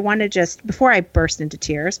 I want to just, before I burst into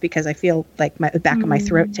tears, because I feel like the back of my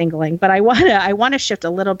throat tingling, but I want to shift a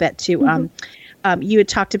little bit to, you had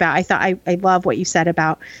talked about, I love what you said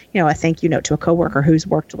about, a thank you note to a coworker who's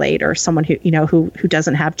worked late, or someone who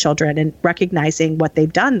doesn't have children, and recognizing what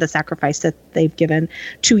they've done, the sacrifice that they've given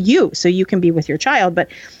to you so you can be with your child. But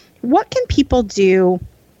what can people do?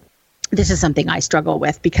 This is something I struggle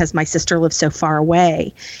with because my sister lives so far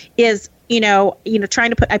away, is,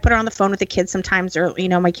 trying to I put her on the phone with the kids sometimes, or,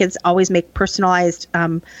 my kids always make personalized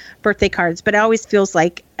birthday cards, but it always feels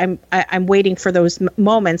like I'm waiting for those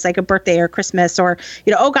moments, like a birthday or Christmas, or,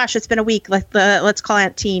 oh gosh, it's been a week. Let's call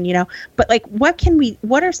Aunt Teen, but like,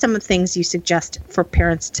 what are some of the things you suggest for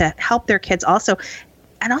parents to help their kids also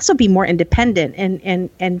be more independent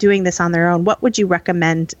and doing this on their own? What would you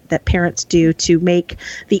recommend that parents do to make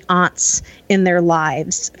the aunts in their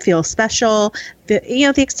lives feel special,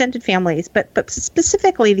 the extended families, but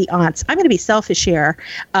specifically the aunts? I'm going to be selfish here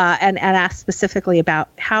and ask specifically about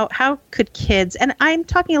how could kids, and I'm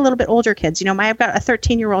talking a little bit older kids, I've got a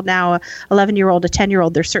 13-year-old now, a 11-year-old, a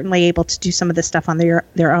 10-year-old. They're certainly able to do some of this stuff on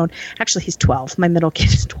their own. Actually, he's 12. My middle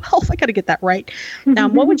kid is 12. I got to get that right.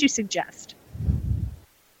 What would you suggest?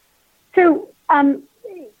 So a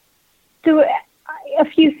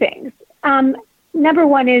few things. Number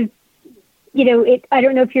one is, I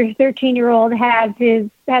don't know if your 13-year-old has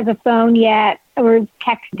a phone yet, or is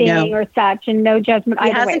texting or such, and no judgment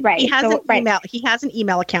either way. Right. He has an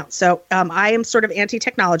email account. So I am sort of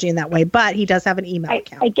anti-technology in that way, but he does have an email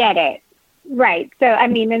account. I get it. Right. So,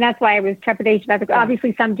 and that's why I was trepidation about it.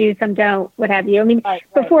 Obviously some do, some don't, what have you.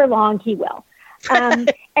 Before long he will.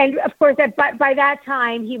 And of course, by that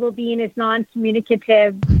time, he will be in his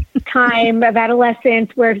non-communicative time of adolescence,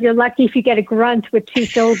 where if you're lucky if you get a grunt with 2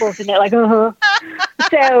 syllables in it, like, So,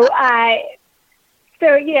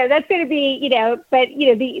 that's going to be, but,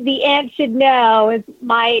 the aunt should know. Is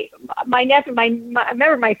my nephew, I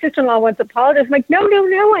remember my sister-in-law once apologized. I'm like, no,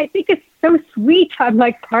 I think it's so sweet. I'm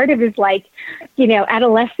like part of his,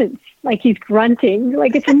 adolescence, like he's grunting,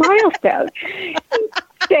 like it's a milestone.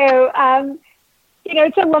 So,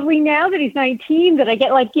 it's so lovely now that he's 19 that I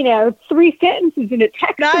get 3 sentences in a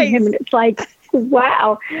text from him, and it's like,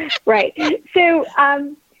 wow. Right. So,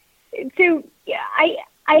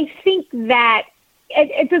 I think that,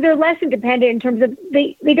 and so they're less independent in terms of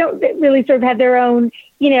they don't really sort of have their own,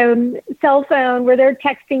 cell phone where they're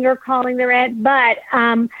texting or calling their aunt. But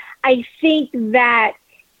I think that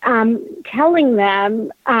telling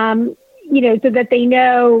them, so that they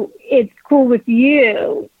know it's cool with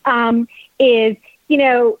you, is,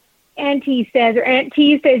 Auntie says, or Aunt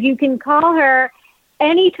T says, you can call her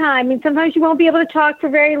anytime. And sometimes you won't be able to talk for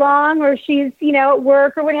very long, or she's, at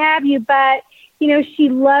work or what have you, but, she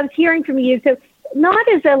loves hearing from you. So not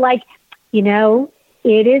as a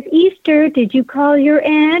it is Easter. Did you call your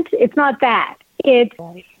aunt? It's not that. It's,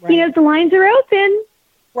 right. The lines are open.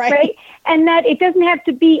 Right. And that it doesn't have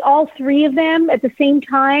to be all 3 of them at the same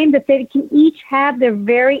time, that they can each have their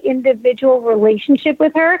very individual relationship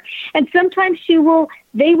with her. And sometimes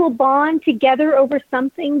they will bond together over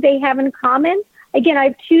something they have in common. Again, I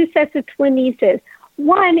have 2 sets of twin nieces.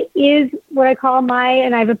 One is what I call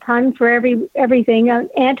and I have a pun for everything, an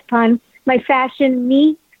aunt pun, my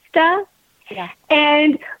fashionista. Yeah.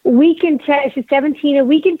 And we can text, she's 17, and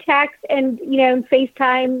we can text and,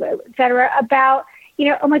 FaceTime, et cetera, about,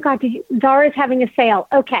 oh my God, Zara's having a sale.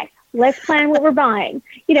 Okay, let's plan what we're buying.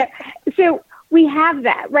 So we have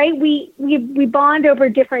that, right? We bond over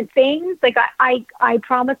different things. Like I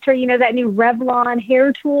promised her, that new Revlon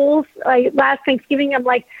hair tools. Last Thanksgiving, I'm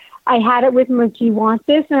like, I had it with me. Do you want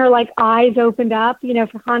this? And her eyes opened up, for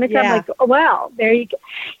Hanukkah. Yeah. I'm like, oh, well, there you go.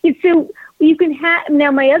 And so you can have,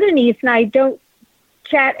 now my other niece and I don't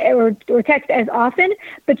chat or text as often,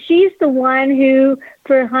 but she's the one who,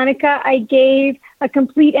 for Hanukkah, I gave a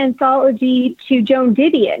complete anthology to Joan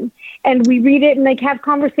Didion, and we read it and have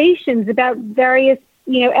conversations about various,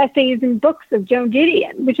 essays and books of Joan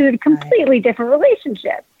Didion, which is a completely different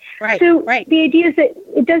relationship. Right. So the idea is that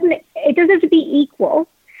it doesn't have to be equal,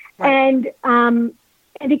 and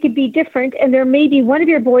it could be different. And there may be one of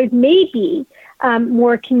your boys may be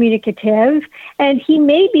more communicative, and he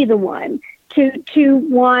may be the one to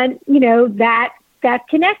want, that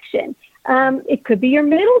connection. It could be your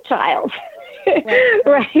middle child,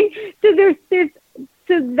 right? So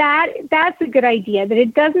that's a good idea, that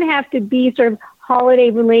it doesn't have to be sort of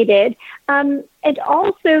holiday related. And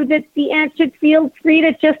also that the aunt should feel free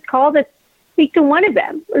to just call to speak to one of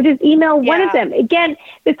them, or just email one of them. Again,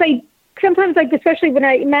 it's sometimes especially when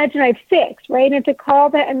I imagine I have 6, right? And to call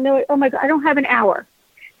that and know, oh my God, I don't have an hour.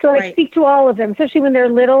 So I speak to all of them, especially when they're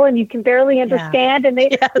little and you can barely understand. And they,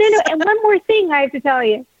 no. And one more thing I have to tell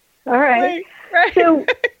you. All right. So,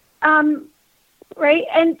 right.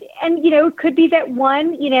 And, it could be that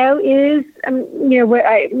one, is,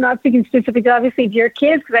 I'm not speaking specifically, obviously, of your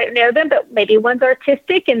kids, because I don't know them, but maybe one's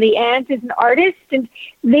artistic and the aunt is an artist, and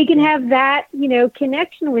they can have that,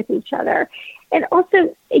 connection with each other. And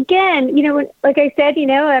also, again, like I said,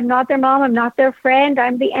 I'm not their mom, I'm not their friend,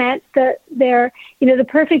 I'm the aunt, they're, the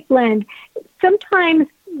perfect blend. Sometimes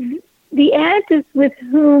the aunt is with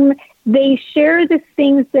whom they share the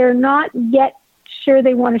things they're not yet sure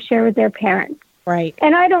they want to share with their parents. Right.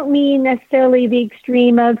 And I don't mean necessarily the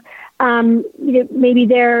extreme of, maybe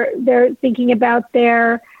they're thinking about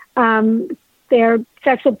their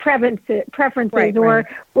sexual preferences, or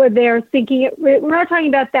they're thinking, we're not talking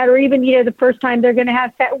about that, or even, the first time they're going to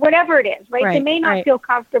have sex, whatever it is, right? They may not feel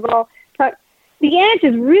comfortable. But the aunt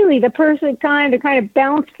is really the perfect time to kind of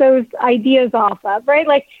bounce those ideas off of,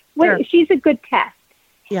 right? She's a good test.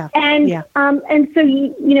 Yeah. And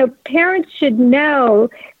so, parents should know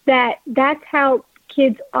that that's how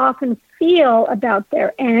kids often feel about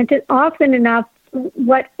their aunt, and often enough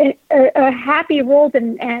what a happy role that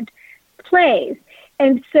an aunt plays.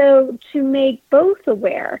 And so to make both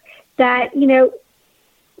aware that,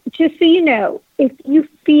 just so you know, if you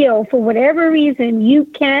feel for whatever reason you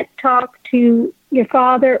can't talk to your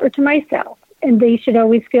father or to myself, and they should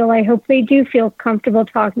always feel, I hope they do feel comfortable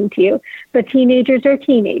talking to you, but teenagers are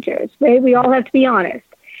teenagers, right? We all have to be honest,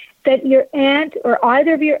 that your aunt or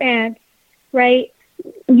either of your aunts, right,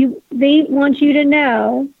 they want you to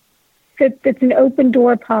know that it's an open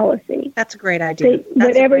door policy. That's a great idea.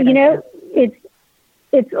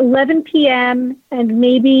 It's 11 p.m. and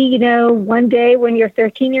maybe, one day when your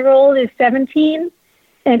 13-year-old is 17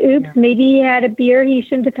 and maybe he had a beer he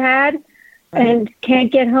shouldn't have had and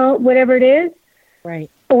can't get home, whatever it is.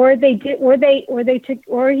 Right. Or they did, or they took,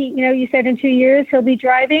 or he, you said in 2 years he'll be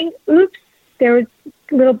driving. Oops, there was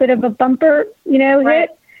a little bit of a bumper, hit.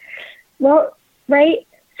 Well, right.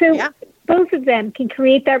 So both of them can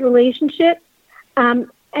create that relationship. And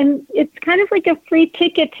it's kind of like a free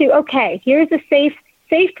ticket to, okay, here's a safe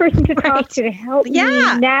safe person to talk to help me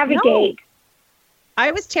navigate. No. I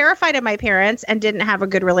was terrified of my parents and didn't have a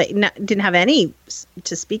good didn't have any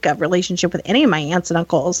to speak of relationship with any of my aunts and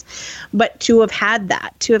uncles, but to have had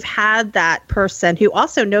that person who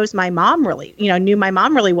also knows my mom knew my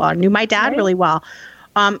mom really well, knew my dad really well,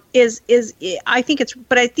 I think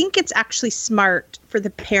it's actually smart for the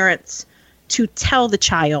parents to tell the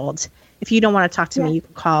child, if you don't want to talk to me, you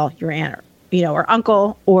can call your aunt or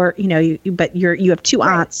uncle, or but you have two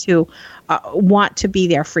aunts who want to be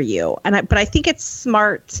there for you. But I think it's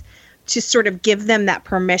smart to sort of give them that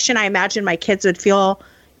permission. I imagine my kids would feel,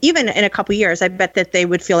 even in a couple of years, I bet that they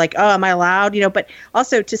would feel like, oh, am I allowed? But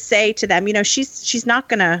also to say to them, she's not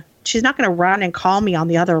gonna run and call me on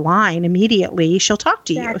the other line immediately. She'll talk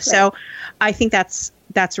to you. So I think that's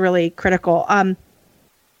really critical.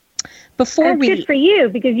 It's good for you,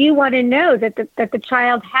 because you want to know that the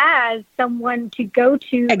child has someone to go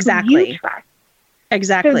to who you trust.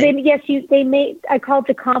 Exactly. So they may. I call it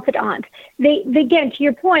the confidant. They again, to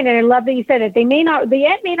your point, and I love that you said it. The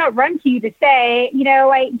aunt may not run to you to say,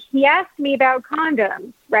 he asked me about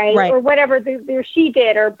condoms, right? Or whatever she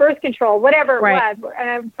did, or birth control, whatever it was.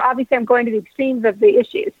 And obviously, I'm going to the extremes of the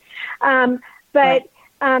issues, but.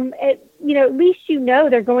 At least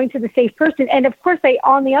they're going to the safe person. And of course,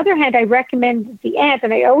 on the other hand, I recommend the aunt,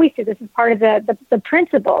 and I always say this is part of the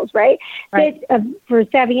principles, right? That, for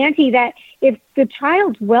Savvy Auntie, that if the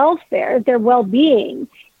child's welfare, their well-being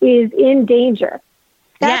is in danger,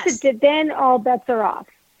 then all bets are off,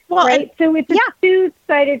 right? So it's a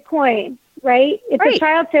two-sided coin, right? If the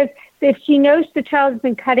child says, if she knows the child has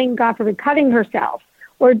been cutting herself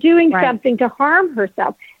or doing something to harm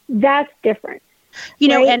herself, that's different.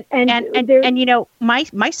 My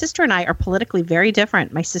sister and I are politically very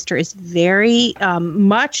different. My sister is very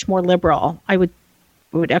much more liberal. I would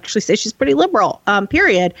actually say she's pretty liberal.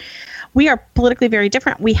 Period. We are politically very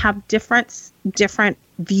different. We have different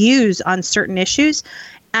views on certain issues,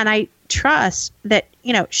 and I trust that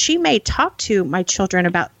she may talk to my children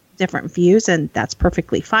about different views, and that's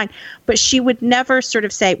perfectly fine. But she would never sort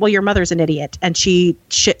of say, well, your mother's an idiot and you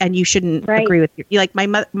shouldn't agree with you. Like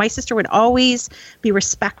my sister would always be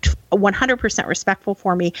 100% respectful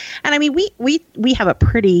for me. And I mean, we have a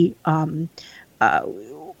pretty,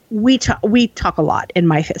 we talk a lot in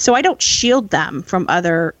my, so I don't shield them from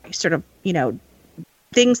other sort of,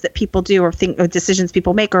 things that people do or decisions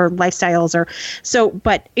people make or lifestyles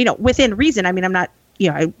but within reason. I mean, I'm not,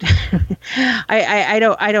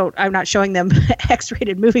 I'm not showing them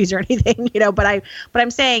X-rated movies or anything, but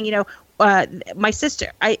I'm saying, my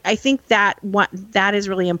sister, I think that is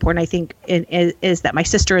really important. I think is that my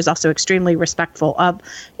sister is also extremely respectful of,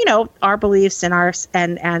 our beliefs and ours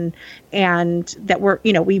and that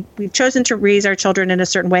we've chosen to raise our children in a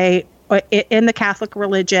certain way in the Catholic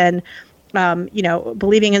religion,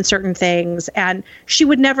 believing in certain things, and she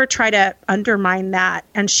would never try to undermine that.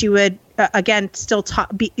 And she would, again, still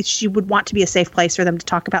she would want to be a safe place for them to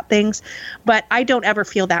talk about things, but I don't ever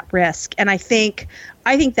feel that risk. And I think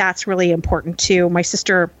that's really important too. My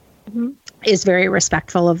sister is very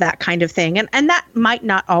respectful of that kind of thing. And that might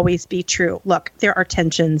not always be true. Look, there are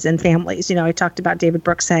tensions in families. I talked about David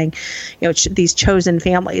Brooks saying, these chosen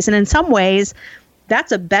families. And in some ways,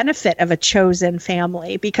 that's a benefit of a chosen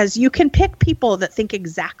family, because you can pick people that think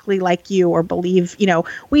exactly like you or believe,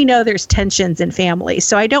 we know there's tensions in families.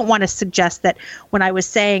 So I don't want to suggest that when I was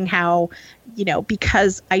saying how,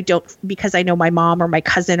 because I know my mom or my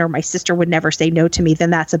cousin or my sister would never say no to me, then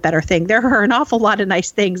that's a better thing. There are an awful lot of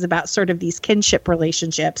nice things about sort of these kinship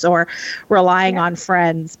relationships or relying on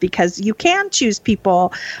friends, because you can choose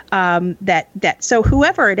people so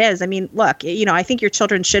whoever it is, I mean, look, I think your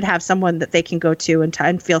children should have someone that they can go to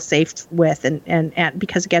and feel safe with. And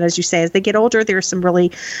because again, as you say, as they get older, there are some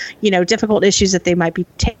really, difficult issues that they might be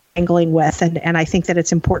tangling with. And I think that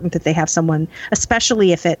it's important that they have someone,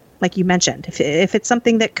 especially if it, like you mentioned, if it's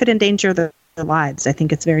something that could endanger their lives. I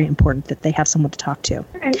think it's very important that they have someone to talk to.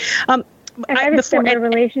 And I have a similar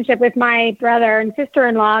relationship with my brother and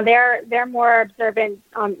sister-in-law. They're more observant.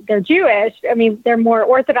 They're Jewish. I mean, they're more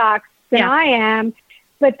Orthodox than I am,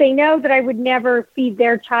 but they know that I would never feed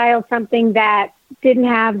their child something that didn't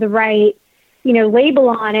have the right, label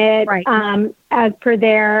on it, as per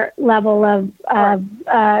their level of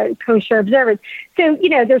kosher observance. So,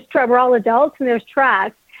 we're all adults and there's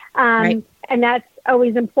trust. And that's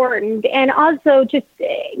always important. And also just,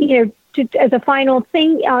 as a final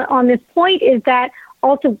thing on this point is that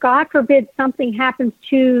also, God forbid something happens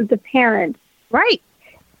to the parents. Right.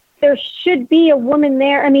 There should be a woman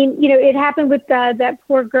there. I mean, it happened with that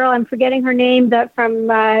poor girl. I'm forgetting her name. From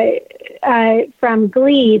from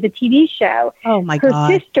Glee, the TV show. Oh my Her God.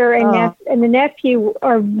 sister and the nephew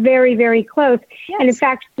are very, very close. Yes. And in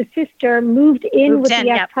fact, the sister moved in with the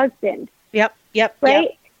ex-husband. Yep.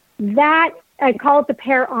 Right? Yep. That, I call it the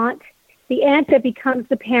parent, the aunt that becomes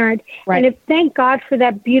the parent. Right. And thank God for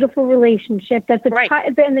that beautiful relationship that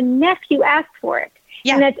and the nephew asked for it.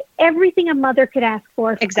 Yeah. And that's everything a mother could ask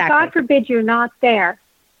for. Exactly. God forbid you're not there.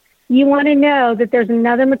 You want to know that there's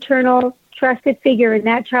another maternal trusted figure in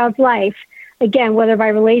that child's life, again, whether by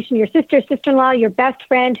relation, your sister, sister-in-law, your best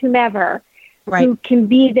friend, whomever, who can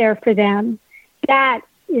be there for them. That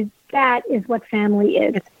is what family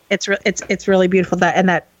is. It's really beautiful,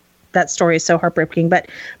 that story is so heartbreaking. But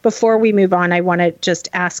before we move on, I want to just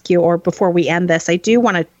ask you, or before we end this, I do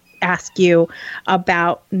want to ask you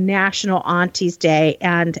about National Aunties Day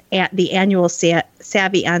and the annual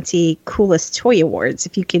Savvy Auntie Coolest Toy Awards.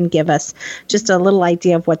 If you can give us just a little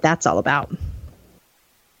idea of what that's all about.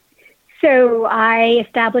 So I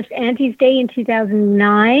established Aunties Day in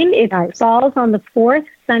 2009. It falls on the fourth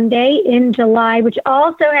Sunday in July, which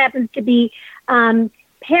also happens to be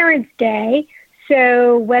Parents' Day.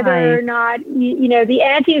 So whether or not, the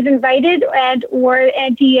auntie is invited or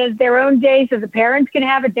auntie has their own day, so the parents can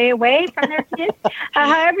have a day away from their kids,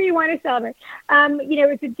 however you want to celebrate.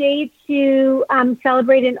 It's a day to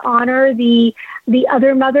celebrate and honor the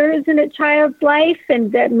other mothers in a child's life.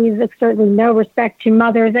 And that means there's certainly no respect to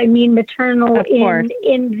mothers. I mean maternal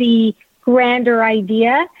in the grander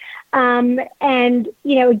idea.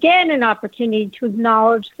 Again, an opportunity to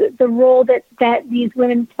acknowledge the role that these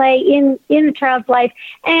women play in the child's life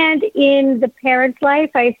and in the parent's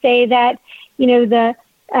life. I say that, the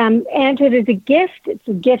aunthood is a gift. It's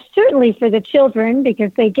a gift certainly for the children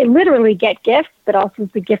because they can literally get gifts, but also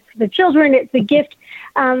it's a gift for the children. It's a gift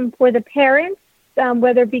for the parents,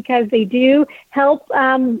 whether because they do help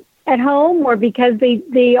at home or because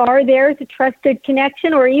they are there as a trusted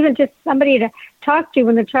connection or even just somebody to talk to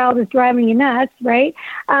when the child is driving you nuts, right?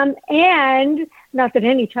 And not that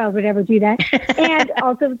any child would ever do that. And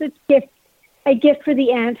also a gift for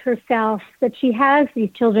the aunt herself that she has these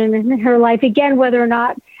children in her life, again, whether or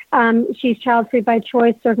not she's child-free by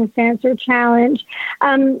choice, circumstance, or challenge.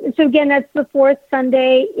 So again, that's the fourth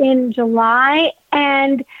Sunday in July.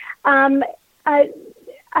 And I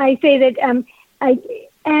say that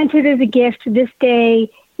aunthood is a gift. This day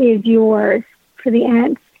is yours for the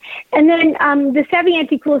aunts. And then the Savvy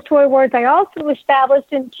Auntie Coolest Toy Awards I also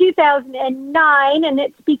established in 2009, and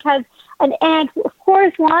it's because an aunt, of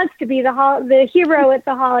course, wants to be the hero at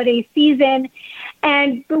the holiday season,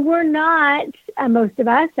 but we're not, most of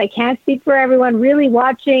us, I can't speak for everyone, really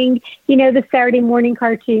watching, the Saturday morning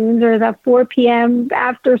cartoons or the 4 p.m.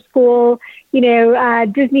 after school,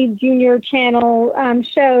 Disney Junior Channel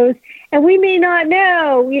shows, and we may not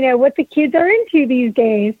know, what the kids are into these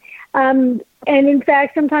days. And in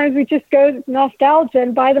fact, sometimes we just go with nostalgia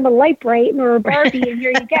and buy them a Light-Brite or a Barbie, and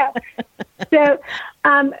here you go. So,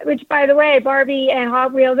 which, by the way, Barbie and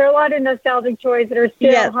Hot Wheels, there are a lot of nostalgic toys that are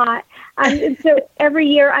still hot. So every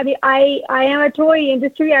year, I am a toy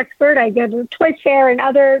industry expert. I go to Toy Fair and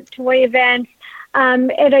other toy events.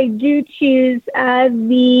 And I do choose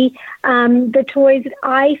the toys that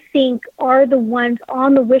I think are the ones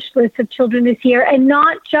on the wish list of children this year, and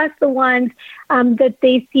not just the ones that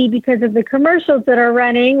they see because of the commercials that are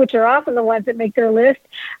running, which are often the ones that make their list.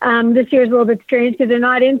 This year is a little bit strange because they're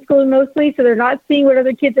not in school mostly, so they're not seeing what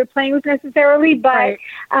other kids are playing with necessarily, but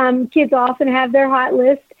kids often have their hot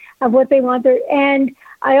list of what they want. And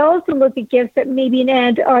I also look at gifts that maybe an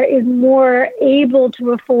aunt is more able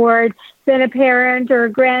to afford than a parent or a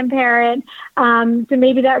grandparent. So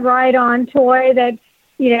maybe that ride-on toy that's,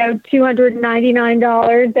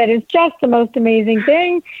 $299 that is just the most amazing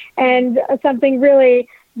thing, and something really,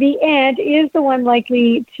 the aunt is the one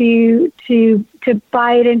likely to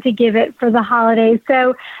buy it and to give it for the holidays.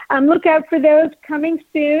 So look out for those coming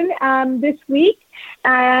soon this week.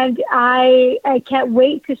 And I can't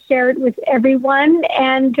wait to share it with everyone.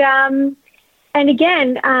 And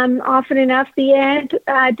again, often enough, the aunt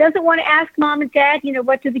doesn't want to ask mom and dad,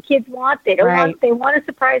 what do the kids want? They don't they want to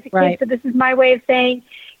surprise the kids. So this is my way of saying,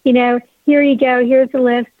 here you go. Here's the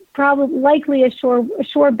list. Probably likely a sure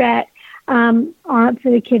bet for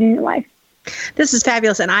the kid in your life. This is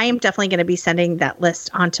fabulous, and I am definitely going to be sending that list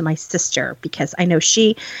on to my sister because I know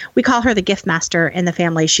we call her the gift master in the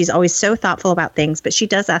family. She's always so thoughtful about things, but she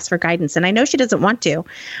does ask for guidance, and I know she doesn't want to,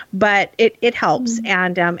 but it helps,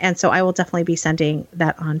 and so I will definitely be sending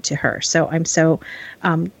that on to her. So I'm so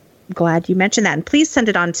glad you mentioned that. And please send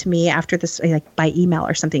it on to me after this, like by email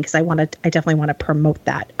or something, because I definitely want to promote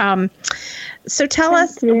that. So tell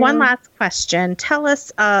us one last question. Tell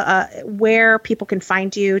us where people can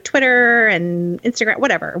find you, Twitter and Instagram,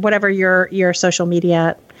 whatever your social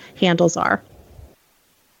media handles are.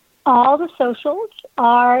 All the socials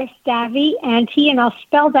are Savvy Auntie, and I'll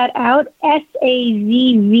spell that out,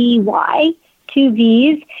 SAVVY, 2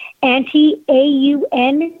 V's, Auntie,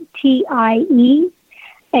 AUNTIE.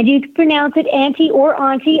 And you can pronounce it Auntie or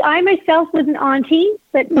Auntie. I myself was an auntie,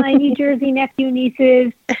 but my New Jersey nephew and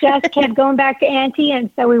nieces just kept going back to Auntie,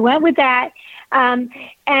 and so we went with that.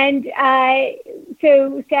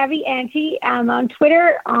 So Savvy Auntie on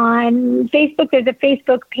Twitter, on Facebook, there's a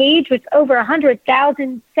Facebook page with over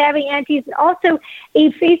 100,000 Savvy Aunties, and also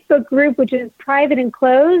a Facebook group which is private and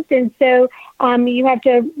closed. And so you have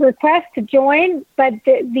to request to join, but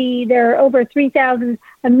there are over 3,000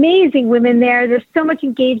 amazing women there. There's so much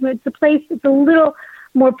engagement. It's a place that's a little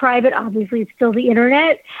more private. Obviously, it's still the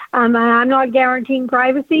internet. I'm not guaranteeing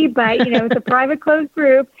privacy, but it's a private closed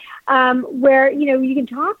group where you can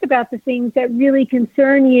talk about the things that really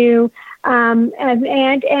concern you,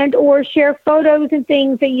 and or share photos and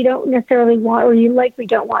things that you don't necessarily want or you likely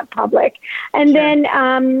don't want public. And sure. Then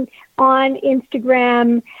on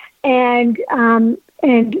Instagram and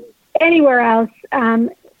anywhere else,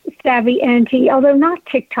 Savvy Auntie, although not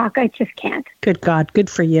TikTok, I just can't. Good God,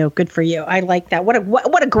 good for you, good for you. I like that.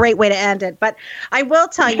 What a great way to end it. But I will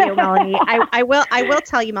tell you, Melanie. I will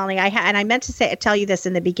tell you, Melanie. I meant to tell you this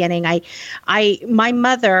in the beginning. My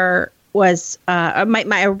mother was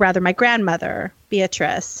my grandmother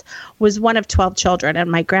Beatrice was one of 12 children,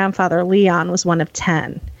 and my grandfather Leon was one of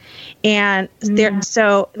 10. And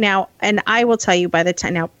so now, and I will tell you by the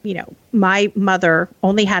time now, my mother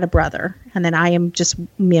only had a brother, and then I am just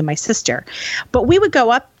me and my sister. But we would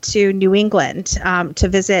go up to New England to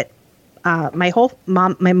visit my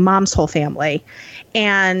mom's whole family,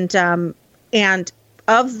 and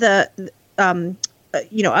of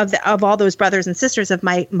all those brothers and sisters of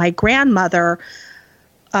my grandmother,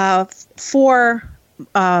 4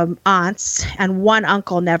 aunts and 1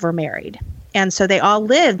 uncle never married. And so they all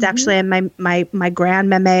lived actually in my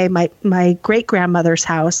grandmame, my great grandmother's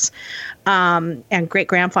house, and great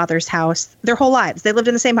grandfather's house their whole lives. They lived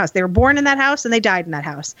in the same house. They were born in that house and they died in that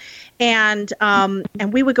house. And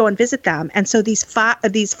we would go and visit them. And so these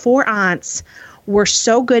 4 aunts were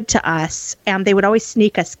so good to us, and they would always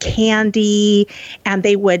sneak us candy, and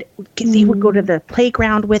they would go to the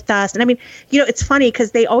playground with us. And I mean, it's funny because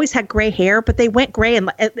they always had gray hair, but they went gray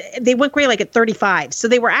like at 35. So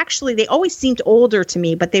they always seemed older to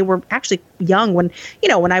me, but they were actually young when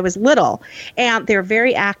I was little, and they're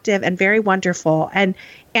very active and very wonderful. And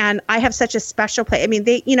I have such a special place. I mean,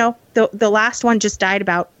 the last one just died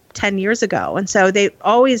about 10 years ago. And so they've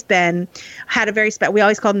always had a very we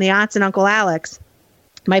always called them the aunts and Uncle Alex.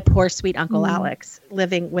 My poor, sweet Uncle Alex,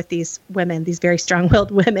 living with these women, these very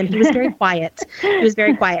strong-willed women. He was very quiet.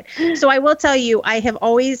 So I will tell you, I have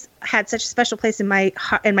always had such a special place in my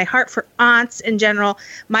heart for aunts in general.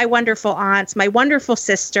 My wonderful aunts, my wonderful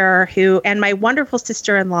sister and my wonderful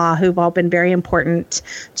sister-in-law, who've all been very important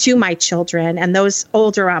to my children. And those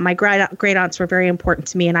older aunts, my great aunts, were very important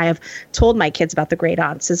to me. And I have told my kids about the great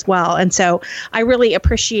aunts as well. And so I really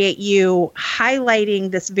appreciate you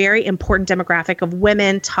highlighting this very important demographic of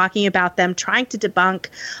women, talking about them, trying to debunk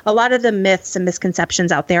a lot of the myths and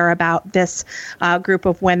misconceptions out there about this group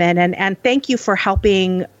of women. And thank you for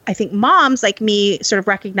helping, I think, moms like me sort of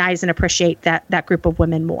recognize and appreciate that group of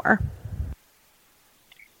women more.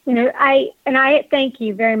 I thank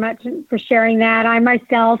you very much for sharing that. I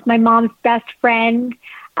myself, my mom's best friend,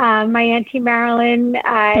 my Auntie Marilyn,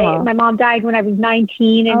 my mom died when I was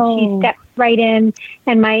 19, and she stepped right in.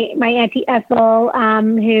 And my Auntie Ethel,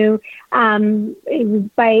 who was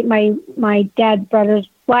my dad's brother's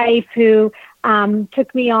wife, who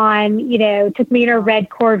took me in her red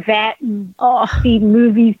Corvette and see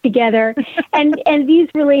movies together. and these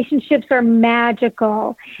relationships are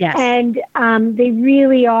magical. Yes. And they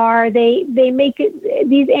really are. They make it,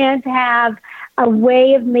 these aunts have a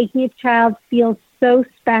way of making a child feel so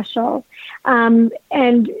special. And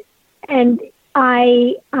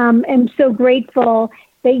I am so grateful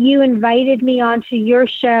that you invited me onto your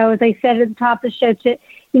show. As I said at the top of the show,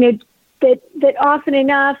 that often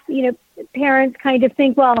enough, parents kind of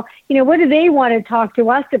think, well, what do they want to talk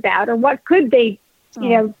to us about, or what could they,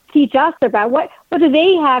 teach us about? What do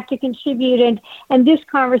they have to contribute? And this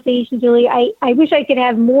conversation, Julie, I wish I could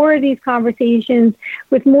have more of these conversations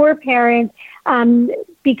with more parents,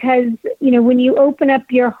 because, when you open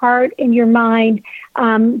up your heart and your mind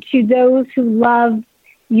to those who love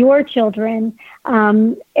your children,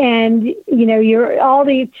 and all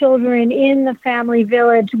the children in the family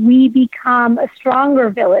village, we become a stronger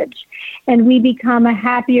village, and we become a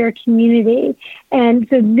happier community. And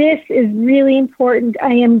so this is really important.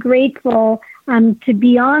 I am grateful to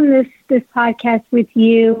be on this podcast with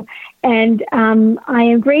you, and I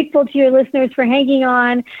am grateful to your listeners for hanging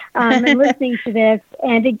on and listening to this.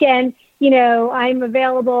 And again, I'm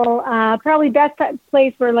available. Probably best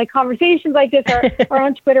place for like conversations like this are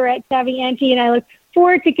on Twitter at Savvy Auntie, and I look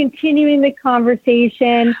forward to continuing the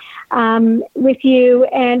conversation with you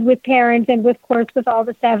and with parents, and of course with all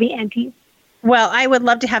the Savvy Aunties. Well, I would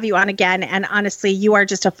love to have you on again. And honestly, you are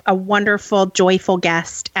just a wonderful, joyful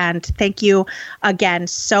guest. And thank you again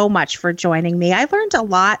so much for joining me. I learned a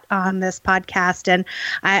lot on this podcast, and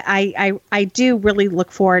I do really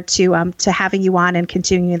look forward to having you on and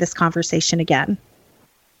continuing this conversation again.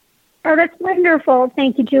 Oh, that's wonderful.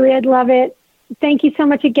 Thank you, Julie. I'd love it. Thank you so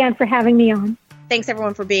much again for having me on. Thanks,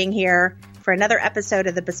 everyone, for being here for another episode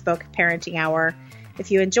of the Bespoke Parenting Hour.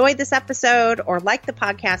 If you enjoyed this episode or like the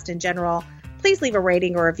podcast in general, please leave a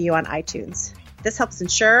rating or review on iTunes. This helps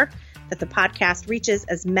ensure that the podcast reaches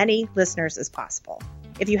as many listeners as possible.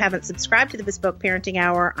 If you haven't subscribed to the Bespoke Parenting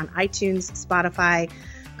Hour on iTunes, Spotify,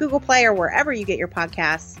 Google Play, or wherever you get your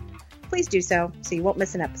podcasts, please do so you won't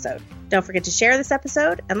miss an episode. Don't forget to share this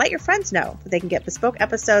episode and let your friends know that they can get Bespoke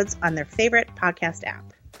episodes on their favorite podcast app.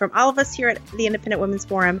 From all of us here at the Independent Women's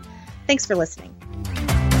Forum, thanks for listening.